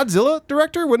thing with Godzilla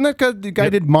director. Wasn't that the guy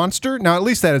did Monster? Now, at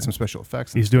least that had some special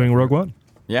effects. He's doing Rogue One.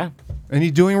 Yeah. And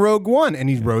he's doing Rogue One, and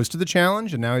he rose to the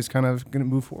challenge, and now he's kind of going to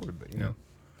move forward.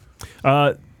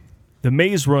 But, The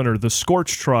Maze Runner, The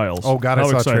Scorch Trials. Oh, God, I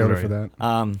saw a trailer for that.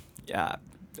 Yeah,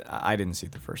 I didn't see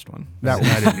the first one. That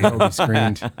will be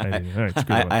screened.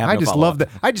 I just love that.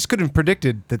 I just couldn't have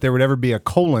predicted that there would ever be a :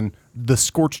 The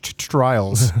Scorched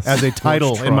Trials as a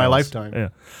title in my lifetime. Yeah.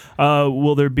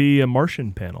 Will there be a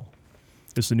Martian panel?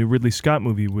 This is the new Ridley Scott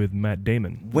movie with Matt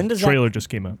Damon. When does the trailer just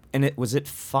came out? And is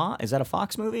that a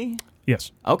Fox movie?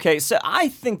 Yes. Okay, so I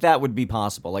think that would be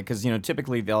possible, because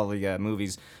typically all the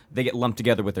movies they get lumped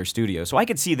together with their studio, so I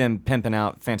could see them pimping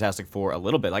out Fantastic Four a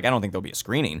little bit. Like I don't think there'll be a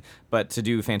screening, but to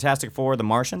do Fantastic Four, The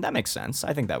Martian, that makes sense.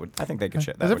 I think they could.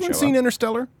 Has everyone seen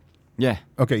Interstellar? Yeah.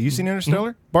 Okay, you seen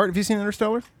Interstellar? Bart, have you seen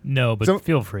Interstellar? No, but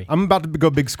feel free. I'm about to go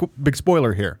big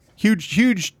spoiler here.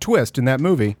 Huge twist in that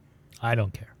movie. I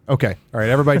don't care. Okay, all right,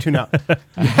 everybody tune out.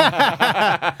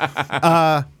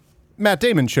 Matt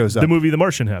Damon shows up. The movie The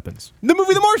Martian happens. They in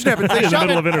the shot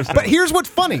middle it. of Interstellar. But here's what's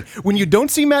funny. When you don't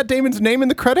see Matt Damon's name in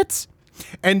the credits,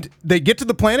 and they get to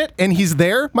the planet, and he's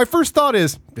there. My first thought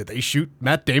is, did they shoot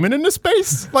Matt Damon into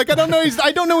space? Like, I don't know.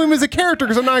 I don't know him as a character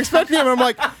because I'm not expecting him. And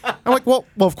I'm like, well,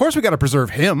 of course we got to preserve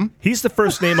him. He's the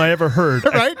first name I ever heard.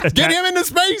 Right? Get him into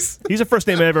space. He's the first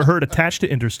name I ever heard attached to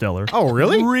Interstellar. Oh,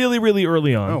 really? Really, really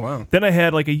early on. Oh, wow. Then I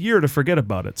had like a year to forget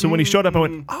about it. So when he showed up, I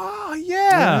went, oh,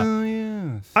 yeah. Oh,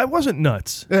 yes. I wasn't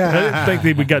nuts. I didn't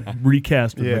think we got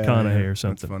recast with McConaughey or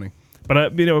something. That's funny.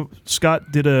 But,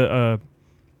 Scott did a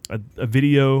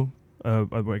video,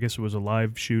 I guess it was a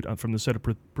live shoot from the set of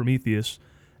Prometheus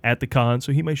at the con,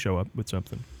 so he may show up with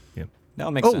something. Yeah, that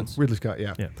would make sense. Ridley Scott,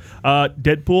 yeah.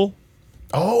 Deadpool.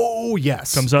 Oh,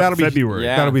 yes. Comes out in February.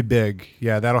 That'll be big.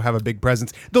 Yeah, that'll have a big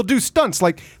presence. They'll do stunts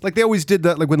like they always did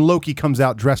that. Like when Loki comes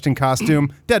out dressed in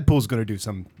costume, Deadpool's going to do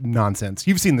some nonsense.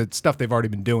 You've seen the stuff they've already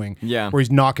been doing. Yeah. Where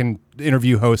he's knocking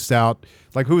interview hosts out.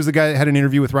 Like who was the guy that had an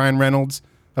interview with Ryan Reynolds?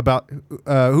 About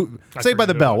Saved by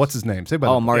the Bell. What's his name? Saved by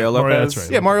the Bell. Mario Lopez. That's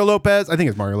right. Yeah, Mario Lopez. I think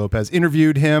it's Mario Lopez.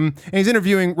 Interviewed him, and he's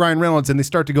interviewing Ryan Reynolds, and they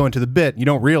start to go into the bit. You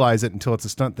don't realize it until it's a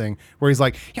stunt thing, where he's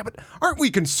like, "Yeah, but aren't we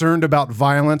concerned about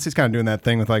violence?" He's kind of doing that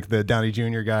thing with like the Downey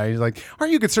Jr. guy. He's like,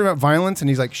 "Aren't you concerned about violence?" And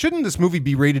he's like, "Shouldn't this movie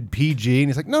be rated PG?" And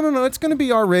he's like, "No, it's going to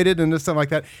be R-rated and stuff like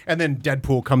that." And then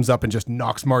Deadpool comes up and just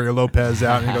knocks Mario Lopez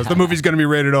out, and he goes, "The movie's going to be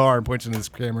rated R," and points in his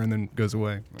camera, and then goes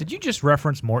away. Did you just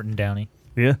reference Morton Downey?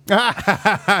 Yeah.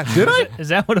 Did I? Is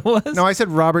that what it was? No, I said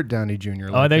Robert Downey Jr.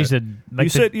 Oh, I thought you said You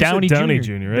said Downey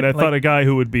Jr. And I Like- thought a guy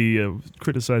who would be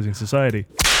criticizing society.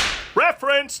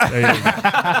 Reference. There you go.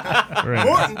 Right.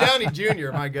 Morton Downey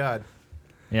Jr. My God.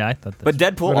 Yeah, I thought that. But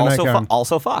Deadpool What an icon.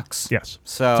 also Fox. Yes.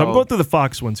 So I'm going through the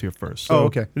Fox ones here first. So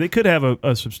okay. They could have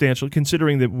a substantial,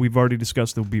 considering that we've already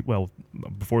discussed there'll be,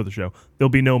 before the show, there'll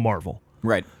be no Marvel.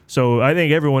 Right. So I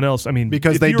think everyone else,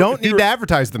 Because they don't need to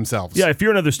advertise themselves. Yeah, if you're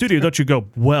another studio, don't you go,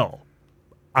 well,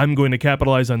 I'm going to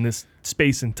capitalize on this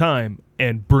space and time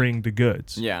and bring the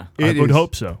goods. Yeah. I would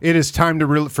hope so. It is time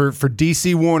to for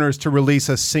DC Warners to release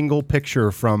a single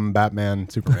picture from Batman,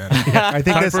 Superman. I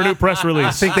think Time for a new press release.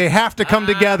 I think they have to come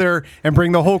together and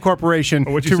bring the whole corporation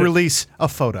What'd you to say? release a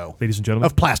photo, Ladies and gentlemen,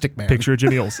 of Plastic Man. picture of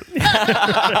Jimmy Olsen.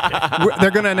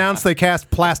 They're going to announce they cast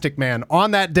Plastic Man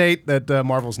on that date that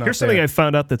Marvel's not Here's something there. I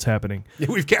found out that's happening. Yeah,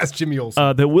 we've cast Jimmy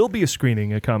Olsen. There will be a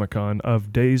screening at Comic-Con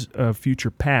of Days of Future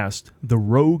Past, the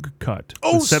Rogue cut.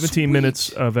 Oh, with 17 sweet. minutes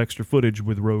of extra footage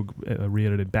with Rogue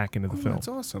re-edited back into the film. That's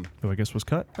awesome. Who I guess was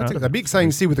cut. That'd be exciting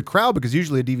to see with the crowd because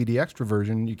usually a DVD extra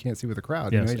version you can't see with the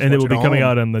crowd. Yes, you just and it watch will be at coming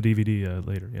home. out on the DVD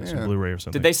later. Yes, Yeah. on Blu-ray or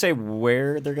something. Did they say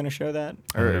where they're going to show that?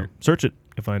 I don't know. Search it.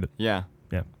 You'll find it. Yeah.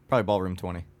 Yeah. Probably Ballroom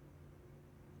 20.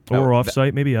 Or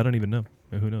off-site, maybe. I don't even know.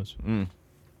 Who knows?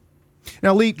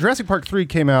 Now, Lee, Jurassic Park 3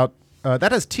 came out.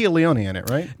 That has Tia Leone in it,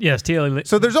 right? Yes, Tia Leone.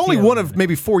 So there's only one of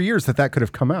maybe 4 years that could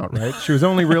have come out, right? She was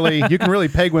only really, you can really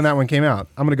peg when that one came out.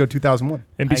 I'm going to go 2001.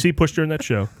 NBC pushed her in that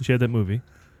show. She had that movie.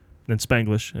 Then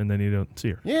Spanglish, and then you don't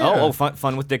see her. Yeah. Oh,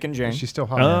 fun with Dick and Jane. She's still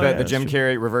hot. Oh, the yeah, Jim that's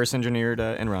Carrey reverse engineered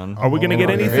and run. Are we going to get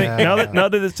anything yeah. now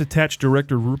that it's attached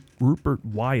director Rupert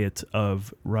Wyatt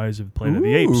of Rise of Planet of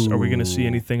the Apes? Are we going to see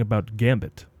anything about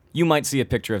Gambit? You might see a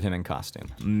picture of him in costume.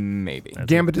 Maybe.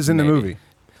 Gambit is in the movie.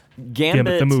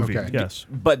 Gambit the movie. Okay. Yes.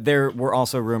 But there were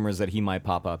also rumors that he might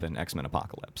pop up in X-Men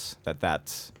Apocalypse. That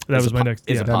was my next.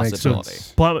 is Yeah, a that makes possibility.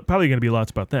 sense. Probably going to be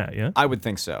lots about that. Yeah. I would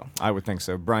think so.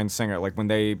 Brian Singer, like when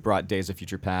they brought Days of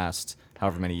Future Past,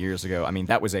 however many years ago, I mean,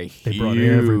 that was a brought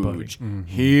everybody.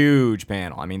 huge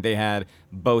panel. I mean, they had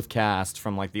both cast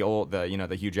from like the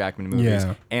Hugh Jackman movies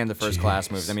Yeah. and the First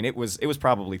Class movies. I mean, it was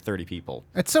probably 30 people.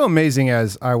 It's so amazing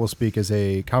as I will speak as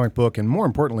a comic book and more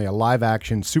importantly, a live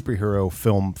action superhero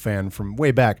film fan from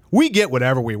way back. We get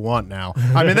whatever we want now.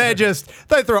 I mean, they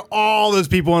throw all those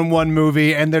people in one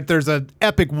movie and that there's an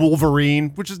epic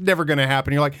Wolverine, which is never going to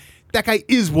happen. You're like, that guy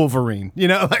is Wolverine. You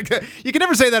know, like you can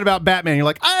never say that about Batman. You're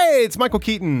like, hey, it's Michael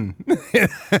Keaton. All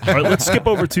right, let's skip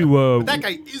over to That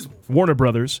guy is Warner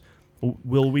Brothers.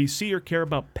 Will we see or care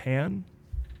about Pan?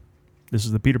 This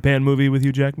is the Peter Pan movie with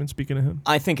Hugh Jackman. Speaking of him,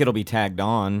 I think it'll be tagged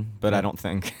on, but I don't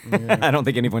think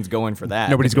anyone's going for that.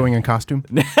 Nobody's going in costume.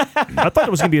 I thought it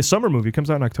was going to be a summer movie. It comes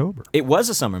out in October. It was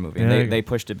a summer movie, and Yeah, they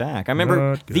pushed it back. I remember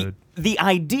Not good. the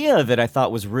idea of it I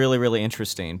thought was really, really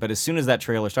interesting, but as soon as that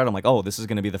trailer started, I'm like, oh, this is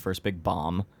going to be the first big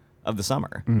bomb of the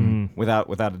summer, without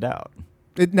a doubt.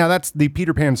 Now, that's the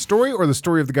Peter Pan story or the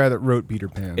story of the guy that wrote Peter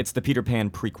Pan? It's the Peter Pan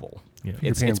prequel. Yeah.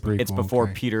 It's prequel, before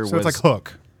okay. Peter So was... it's like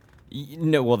Hook.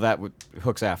 No, well,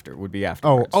 Hook's would be after.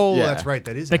 Oh, Yeah. that's right.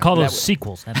 That is. They call those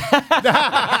sequels. Is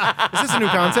this a new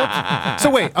concept? So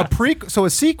wait, a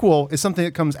sequel is something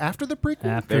that comes after the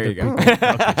prequel? There you go. Okay,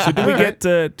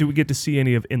 so do we get to see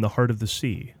any of In the Heart of the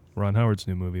Sea, Ron Howard's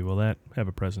new movie? Will that have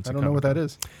a presence? I don't know what that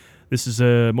is. This is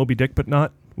Moby Dick, but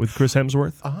not with Chris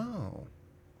Hemsworth. Oh.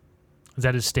 Is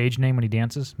that his stage name when he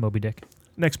dances? Moby Dick?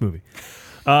 Next movie.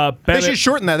 They should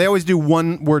shorten that. They always do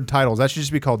one-word titles. That should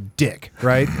just be called Dick,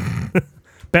 right?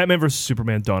 Batman vs.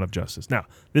 Superman: Dawn of Justice. Now,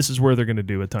 this is where they're going to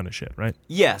do a ton of shit, right?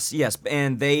 Yes,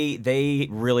 and they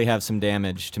really have some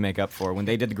damage to make up for. When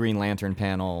they did the Green Lantern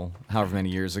panel, however many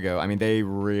years ago, I mean, they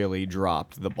really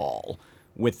dropped the ball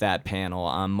with that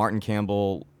panel. Martin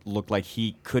Campbell looked like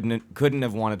he couldn't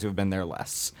have wanted to have been there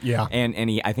less. Yeah, and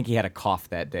I think he had a cough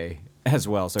that day as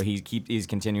well, so he's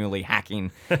continually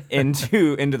hacking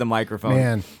into the microphone.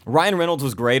 Man. Ryan Reynolds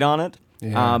was great on it.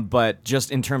 Yeah. But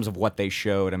just in terms of what they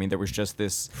showed, I mean, there was just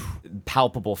this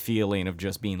palpable feeling of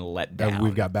just being let down.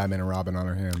 We've got Batman and Robin on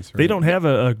our hands. Right? They don't have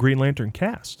a Green Lantern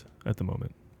cast at the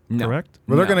moment, correct?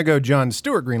 Well, they're going to go John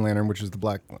Stewart Green Lantern, which is the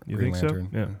black You Green think so?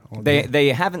 Lantern. Yeah. They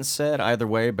haven't said either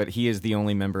way, but he is the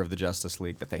only member of the Justice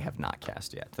League that they have not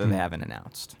cast yet, that they haven't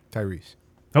announced. Tyrese.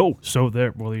 Oh, so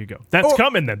there you go. That's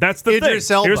coming then. That's the Idris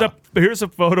thing. Elba. Here's a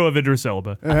photo of Idris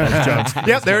Elba. as John Stewart.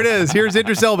 Yep, there it is. Here's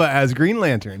Idris Elba as Green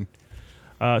Lantern.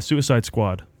 Suicide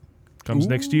Squad comes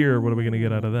next year. What are we going to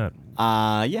get out of that?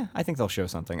 Yeah, I think they'll show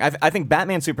something. I think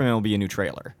Batman Superman will be a new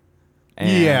trailer.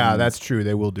 Yeah, that's true.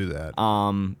 They will do that.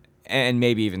 And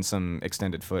maybe even some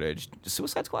extended footage.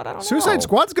 Suicide Squad, I don't know. Suicide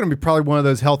Squad's going to be probably one of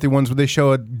those healthy ones where they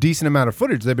show a decent amount of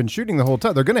footage. They've been shooting the whole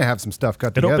time. They're going to have some stuff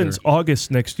cut together. It opens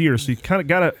August next year, so you kind of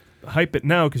got to hype it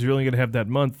now because you're only going to have that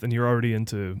month, and you're already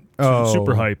into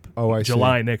super hype. I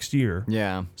July see. next year.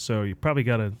 Yeah. So you probably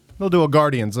got to. They'll do a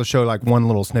Guardians. They'll show like one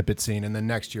little snippet scene, and then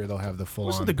next year they'll have the full.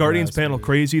 Wasn't the Guardians panel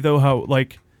crazy though? How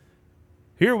like.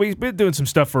 Here, we've been doing some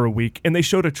stuff for a week, and they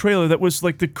showed a trailer that was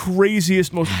like the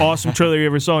craziest, most awesome trailer you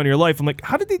ever saw in your life. I'm like,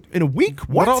 how did they, in a week?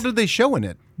 What all did they show in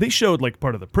it? They showed like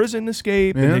part of the prison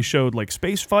escape, and they showed like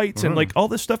space fights, and like all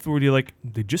this stuff where you're like,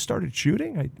 they just started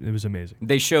shooting? It was amazing.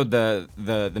 They showed the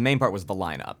main part was the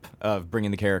lineup of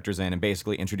bringing the characters in and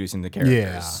basically introducing the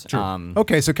characters. Yeah, true.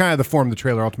 Okay, so kind of the form the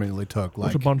trailer ultimately took. Like,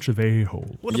 What a bunch of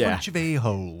a-holes. What a bunch of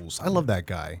a-holes. I love that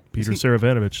guy. Peter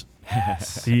Serafinovich.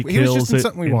 He was kills just in it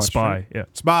something we in watched, Spy. right? Yeah.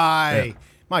 Spy. Yeah.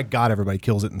 My God, everybody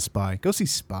kills it in Spy. Go see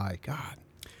Spy.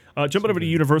 God. Jumping over to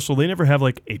Universal, they never have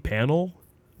like a panel,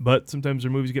 but sometimes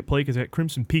their movies get played because they got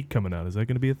Crimson Peak coming out. Is that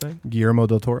going to be a thing? Guillermo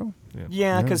del Toro?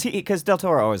 Yeah, because Del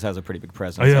Toro always has a pretty big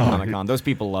presence at Comic-Con. Those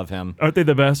people love him. Aren't they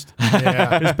the best?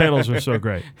 Yeah. His panels are so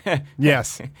great.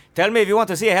 Yes. Tell me if you want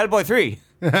to see a Hellboy 3.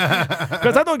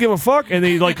 Because I don't give a fuck. And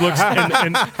he like looks,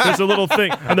 and there's a little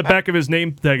thing on the back of his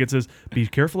name tag. It says, "Be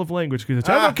careful of language," because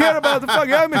I don't care about the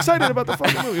fucking. I'm excited about the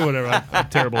fucking movie. Whatever. I'm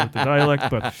terrible with the dialect,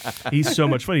 but he's so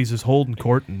much fun. He's just Holden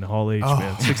Court in Hall H,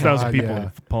 man. 6,000 people in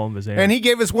the palm of his hand. And he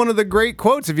gave us one of the great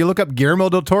quotes. If you look up Guillermo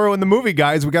del Toro in the movie,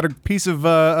 guys, we got a piece of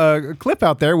a clip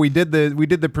out there. We did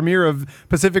the premiere of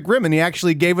Pacific Rim, and he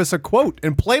actually gave us a quote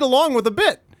and played along with a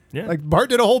bit. Yeah. Like Bart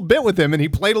did a whole bit with him, and he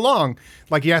played along.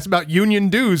 Like he asked about union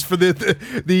dues for the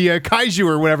kaiju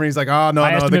or whatever. And he's like, "Oh no,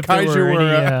 asked no, him the if there kaiju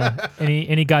were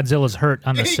any Godzilla's hurt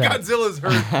on the any set." Godzilla's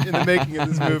hurt in the making of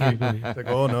this movie." It's like,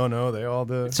 "Oh no, they all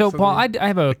do." So Paul, I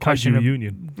have a question. Kaiju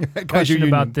Union. Question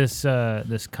about this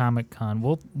this Comic-Con.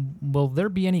 Will there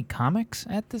be any comics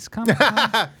at this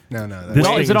Comic-Con? No.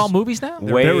 Is it all movies now?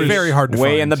 Very hard to find.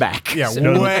 Way in the back. Yeah,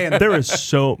 So way in the there is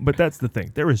so, but that's the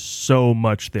thing. There is so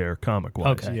much there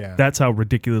comic-wise. Okay. Yeah. That's how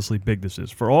ridiculously big this is.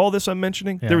 For all this I'm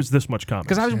mentioning, Yeah. there's this much comics.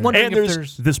 'Cause I was wondering and if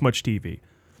there's this much TV.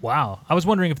 Wow. I was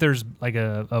wondering if there's like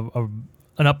an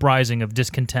uprising of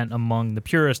discontent among the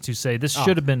purists who say this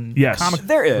should have been Yes. comic.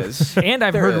 There is. And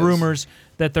I've There heard is. rumors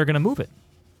that they're going to move it.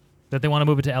 That they want to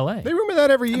move it to LA. They rumor that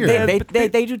every year.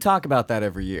 They do talk about that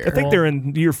every year. I think they're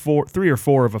in year 3 or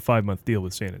 4 of a 5-month deal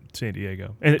with San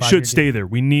Diego, and it 5-year should stay there.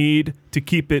 We need to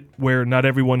keep it where not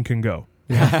everyone can go.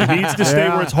 It needs to stay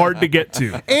where it's hard to get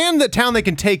to. And the town they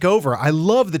can take over. I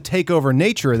love the takeover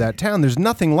nature of that town. There's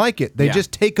nothing like it. They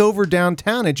just take over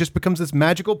downtown. It just becomes this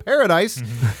magical paradise,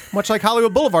 much like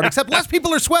Hollywood Boulevard, except less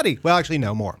people are sweaty. Well, actually,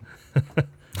 no, more.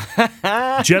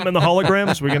 Gem and the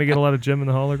Holograms. We're going to get a lot of Gem and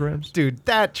the Holograms. Dude,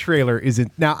 that trailer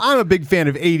isn't... Now, I'm a big fan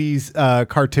of 80s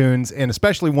cartoons, and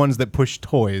especially ones that push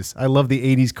toys. I love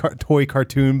the 80s toy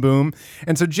cartoon boom.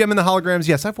 And so Gem and the Holograms,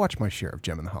 yes, I've watched my share of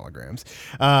Gem and the Holograms.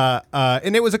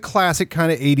 And it was a classic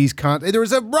kind of 80s... There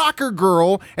was a rocker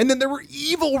girl, and then there were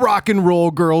evil rock and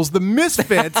roll girls, the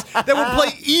Misfits, that would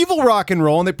play evil rock and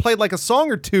roll, and they played like a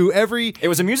song or two every... It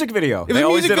was a music video. It was a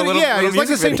music video. Yeah, it was like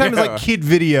the same time as like Kid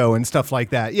Video and stuff like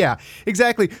that. Yeah,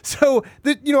 exactly. So,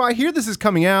 I hear this is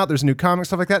coming out. There's new comics,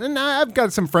 stuff like that. And I've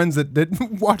got some friends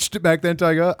that watched it back then.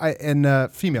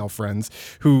 And female friends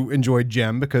who enjoyed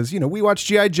Gem because, we watched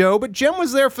G.I. Joe, but Gem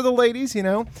was there for the ladies,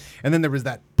 And then there was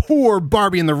that poor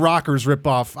Barbie and the Rockers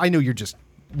ripoff. I know you're just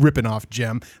ripping off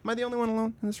Jem. Am I the only one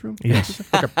alone in this room? Yes.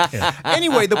 Okay. Yeah.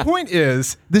 Anyway, the point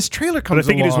is, this trailer But comes I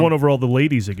think along. he just won over all the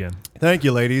ladies again. Thank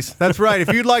you, ladies. That's right.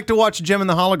 If you'd like to watch Jem and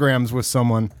the Holograms with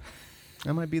someone,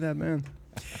 I might be that man.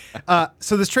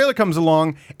 So this trailer comes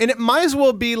along, and it might as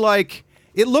well be like,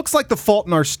 it looks like The Fault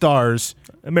in Our Stars.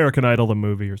 American Idol, the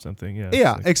movie or something. Yeah.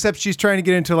 Yeah, except she's trying to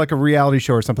get into like a reality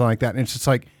show or something like that. And it's just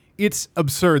like, it's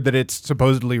absurd that it's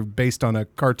supposedly based on a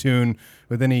cartoon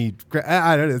with any.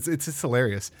 I don't know. It's just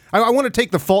hilarious. I want to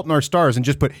take The Fault in Our Stars and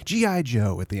just put G.I.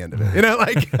 Joe at the end of it. You know,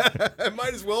 like, it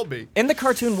might as well be. In the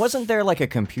cartoon, wasn't there like a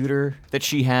computer that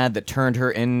she had that turned her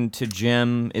into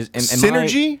Jim?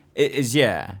 Synergy?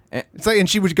 Yeah. It's like, and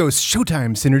she would go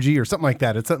Showtime Synergy or something like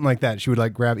that. It's something like that. She would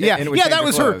like grab it. Yeah, And it would yeah, change that her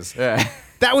was clothes. her. Yeah.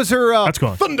 That was her. That's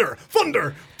gone.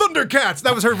 Thundercats.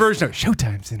 That was her version of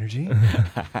Showtime Synergy.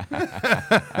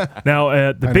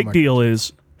 Now, the big deal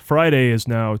is Friday is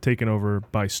now taken over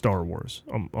by Star Wars.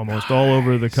 Almost all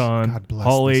over the con. God bless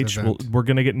Hall this H. event. We're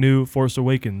going to get new Force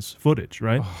Awakens footage,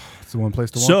 right? It's the one place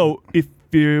to watch. So, if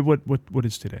what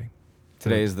is today?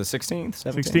 Today is the 16th,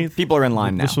 17th. 16th. People are in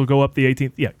line now. This will go up the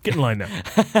 18th. Yeah, get in line now.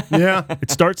 Yeah.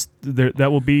 It starts there.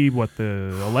 That will be what,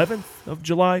 the 11th of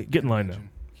July. Get in line now.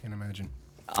 Can't imagine.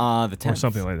 The 10th. Or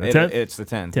something like that. 10th? It's the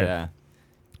 10th, 10th. yeah.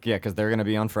 Yeah, because they're going to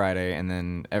be on Friday, and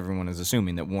then everyone is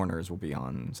assuming that Warner's will be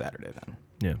on Saturday then.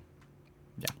 Yeah.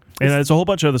 Yeah. And there's a whole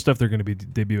bunch of other stuff they're going to be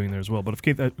debuting there as well. But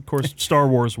of course, Star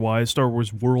Wars wise, Star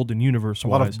Wars world and universe A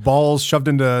lot wise. of balls shoved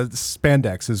into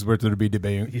spandex is what they'll be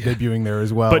debuting there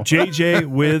as well. But JJ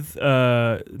with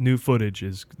new footage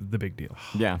is the big deal.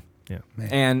 Yeah. Yeah.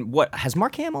 And what has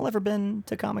Mark Hamill ever been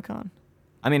to Comic-Con?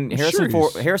 I mean,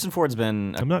 Sure Harrison Ford's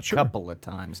been I'm not sure. couple of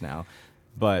times now,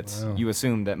 but you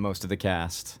assume that most of the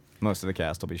cast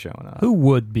will be showing up. Who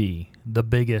would be the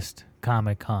biggest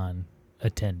Comic-Con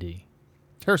attendee?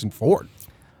 Harrison Ford.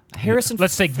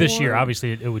 Let's take this year.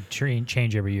 Obviously, it would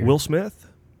change every year. Will Smith,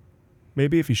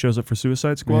 maybe if he shows up for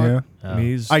Suicide Squad. Yeah. I mean,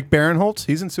 he's Ike Barinholtz,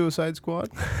 he's in Suicide Squad.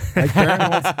 Ike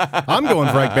Barinholtz. I'm going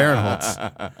for Ike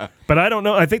Barinholtz. But I don't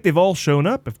know. I think they've all shown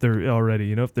up if they're already.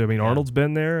 You know, Arnold's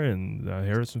been there and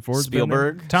Harrison Ford's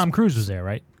Spielberg. been there. Tom Cruise was there,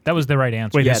 right? That was the right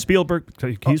answer. Wait, Yeah. Spielberg,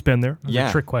 he's been there. Those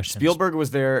are trick questions. Spielberg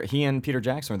was there. He and Peter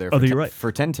Jackson were there you're right.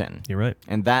 for 10/10. You're right.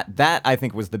 And that I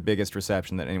think was the biggest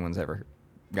reception that anyone's ever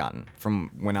gotten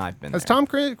from when I've been Has there. Tom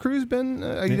Cruise been?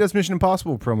 He does Mission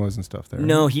Impossible promos and stuff there.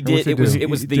 No, he Or did. what's he It was do? it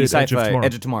was He the did sci-fi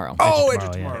Edge of Tomorrow. Oh, Edge Edge of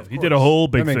of Tomorrow, Tomorrow. He did a whole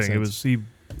big That thing. makes It sense.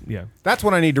 was yeah. That's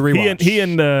what I need to rewatch. He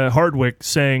and Hardwick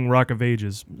sang Rock of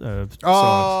Ages songs.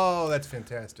 Oh, that's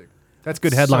fantastic. That's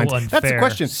good headlines. So unfair. That's the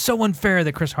question. So unfair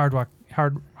that Chris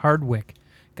Hardwick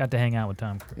got to hang out with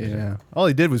Tom Cruise. Yeah. All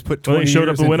he did was put 20 Well, he showed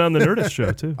up years and in- went on the Nerdist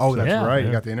show too. Oh, that's Yeah. right. Yeah.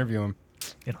 You got to interview him.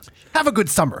 You know, Have a good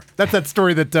summer. That's that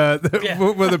story that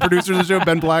one of the producers of the show,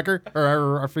 Ben Blacker,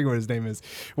 or I forget what his name is,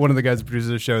 one of the guys that produces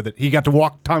the show, that he got to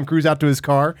walk Tom Cruise out to his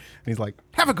car, and he's like,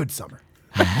 "Have a good summer."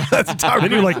 That's Tom Then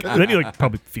Cruise. you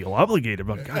probably feel obligated.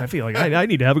 But God, I feel like I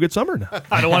need to have a good summer now.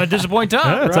 I don't want to disappoint Tom.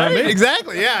 Yeah, that's on me.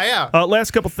 Exactly. Yeah, yeah.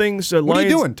 Last couple things. What are you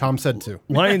doing? Tom said to.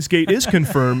 Lionsgate is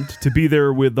confirmed to be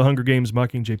there with The Hunger Games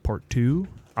Mockingjay Part 2.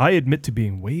 I admit to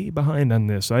being way behind on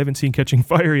this. I haven't seen Catching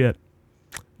Fire yet.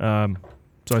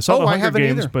 So I saw The I Hunger haven't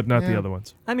Games, either. but not the Yeah. other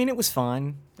ones. I mean, it was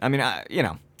fine. I mean,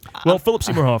 Well, Philip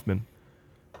Seymour Hoffman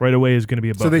right away is going to be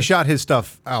above So they it. shot his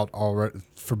stuff out already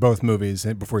for both movies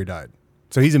before he died.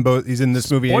 So he's in both. He's in this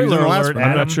movie. and he was in Spoiler the last alert, one. I'm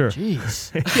Adam. not sure.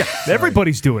 Jeez. Yeah,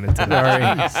 everybody's doing it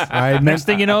today. Sorry. Next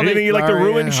thing you know, Anything you like to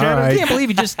ruin, all Shannon? I can't believe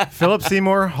he just Philip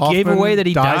Seymour Hoffman gave away that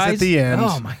he dies at the end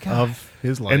Oh my God. of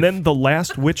his life. And then The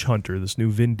Last Witch Hunter, this new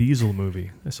Vin Diesel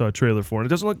movie. I saw a trailer for it. It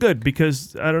doesn't look good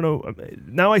because, I don't know,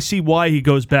 now I see why he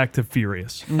goes back to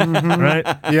Furious. Right?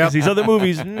 Yeah. These other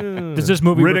movies. Does this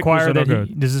movie Riddick require was that? no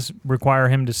Does this require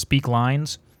him to speak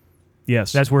lines?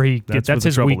 Yes. That's where he gets. That's That's where the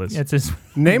his trouble weak. is. That's his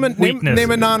name weakness.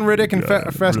 a non-Riddick and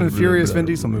Fast and Furious Vin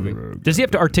Diesel movie. Does he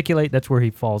have to articulate? That's where he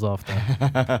falls off.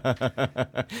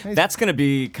 Though. that's going to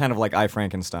be kind of like I,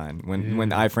 Frankenstein. When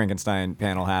the I, Frankenstein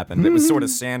panel happened, it was sort of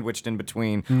sandwiched in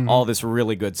between all this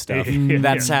really good stuff.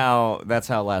 That's how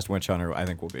Last Witch Hunter, I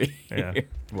think, will be. Yeah.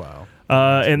 Wow.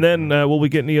 And then will we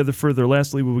get any further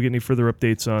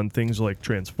updates on things like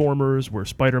Transformers, where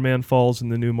Spider-Man falls in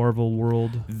the new Marvel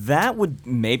world? That's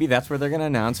where they're going to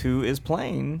announce who is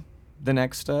playing the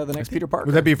next Peter Parker.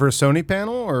 Would that be for a Sony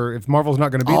panel, or if Marvel's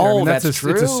not going to be there? I mean, that's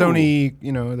true. It's a Sony.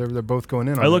 You know, they're both going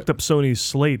in on I looked up Sony's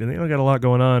slate, and they don't got a lot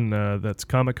going on. That's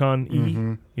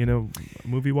Comic-Con,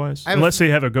 movie-wise. Unless they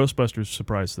have a Ghostbusters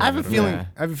surprise thing. I have a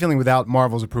feeling without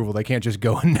Marvel's approval, they can't just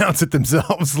go announce it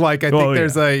themselves. Like I think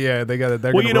there's they got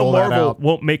they're going to roll that Marvel out.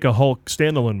 won't make a Hulk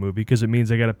standalone movie because it means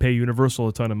they got to pay Universal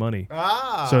a ton of money.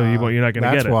 So you're not going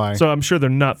to get it. Why. So I'm sure they're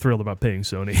not thrilled about paying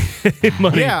Sony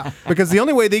money. Yeah, because the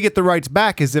only way they get the rights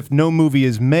back is if no movie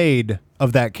is made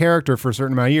of that character for a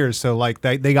certain amount of years. So like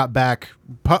they got back.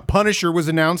 Punisher was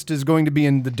announced is going to be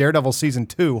in the Daredevil season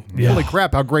 2. Yeah. Holy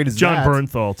crap! How great is John that?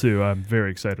 Bernthal too. I'm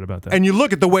very excited about that. And you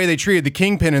look at the way they treated the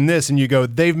Kingpin in this, and you go,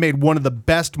 they've made one of the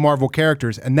best Marvel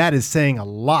characters, and that is saying a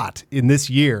lot in this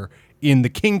year in the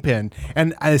Kingpin.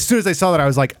 And as soon as I saw that, I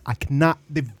was like,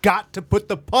 they've got to put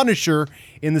the Punisher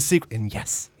in the sequel. And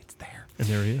yes, it's there. And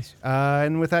there he is.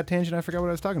 And with that tangent, I forgot what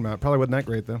I was talking about. Probably wasn't that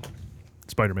great though.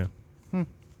 Spider-Man.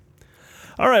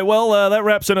 All right, well, that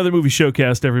wraps another movie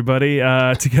showcast, everybody.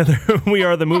 Together, we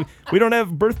are the movie. We don't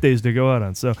have birthdays to go out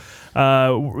on, so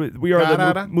we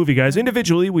are the movie guys.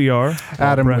 Individually, we are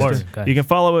Adam. You can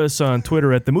follow us on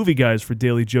Twitter at The Movie Guys for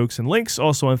daily jokes and links.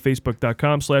 Also on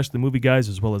Facebook.com/The Movie Guys,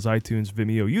 as well as iTunes,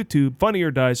 Vimeo, YouTube, Funny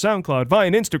or Die, SoundCloud,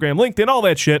 Vine, Instagram, LinkedIn, all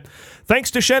that shit. Thanks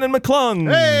to Shannon McClung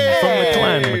from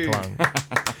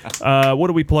McClung. What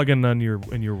are we plugging in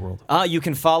your world? You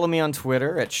can follow me on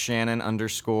Twitter at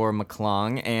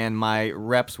Shannon_McClung. And my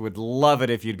reps would love it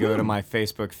if you'd go to my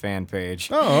Facebook fan page.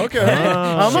 Oh, okay.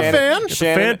 I'm a fan.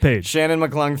 Fan page. Shannon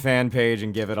McClung fan page,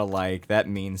 and give it a like. That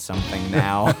means something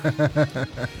now.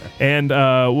 And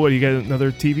what, you got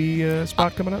another TV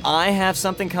spot coming up? I have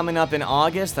something coming up in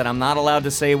August that I'm not allowed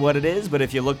to say what it is, but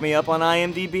if you look me up on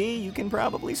IMDb, you can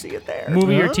probably see it there.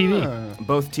 Movie or TV?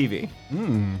 Both TV.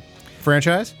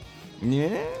 Franchise?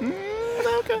 Yeah.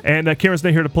 Okay. And Karen's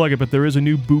not here to plug it, but there is a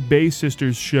new Boubet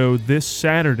Sisters show this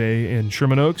Saturday in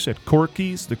Sherman Oaks at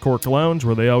Corky's, the Cork Lounge,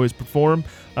 where they always perform.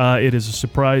 It is a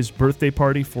surprise birthday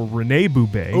party for Renee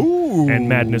Boubet, and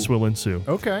madness will ensue.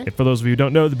 Okay. And for those of you who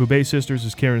don't know, the Boubet Sisters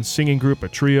is Karen's singing group, a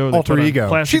trio. Alter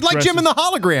ego. She's like Jim in the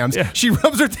Holograms. Yeah. She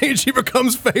rubs her thing and she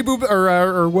becomes Faye Boubet,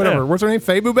 or whatever. Yeah. What's her name?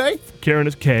 Faye Boubet? Karen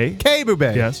is K. K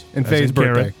Boubet. Yes. And Faye's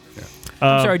birthday.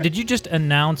 I'm sorry, did you just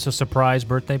announce a surprise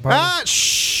birthday party?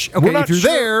 Shh. Okay, if you're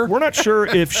there. We're not sure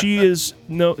if she is...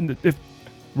 if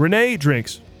Renee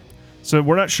drinks. So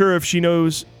we're not sure if she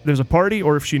knows there's a party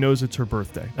or if she knows it's her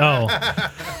birthday. Oh.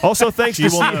 Also, thanks to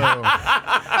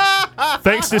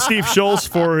Steve Schultz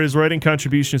for his writing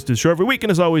contributions to the show every week.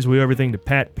 And as always, we owe everything to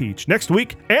Pat Peach. Next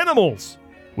week, Animals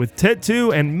with Ted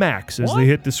 2 and Max as they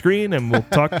hit the screen. And we'll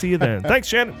talk to you then. Thanks,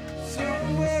 Shannon.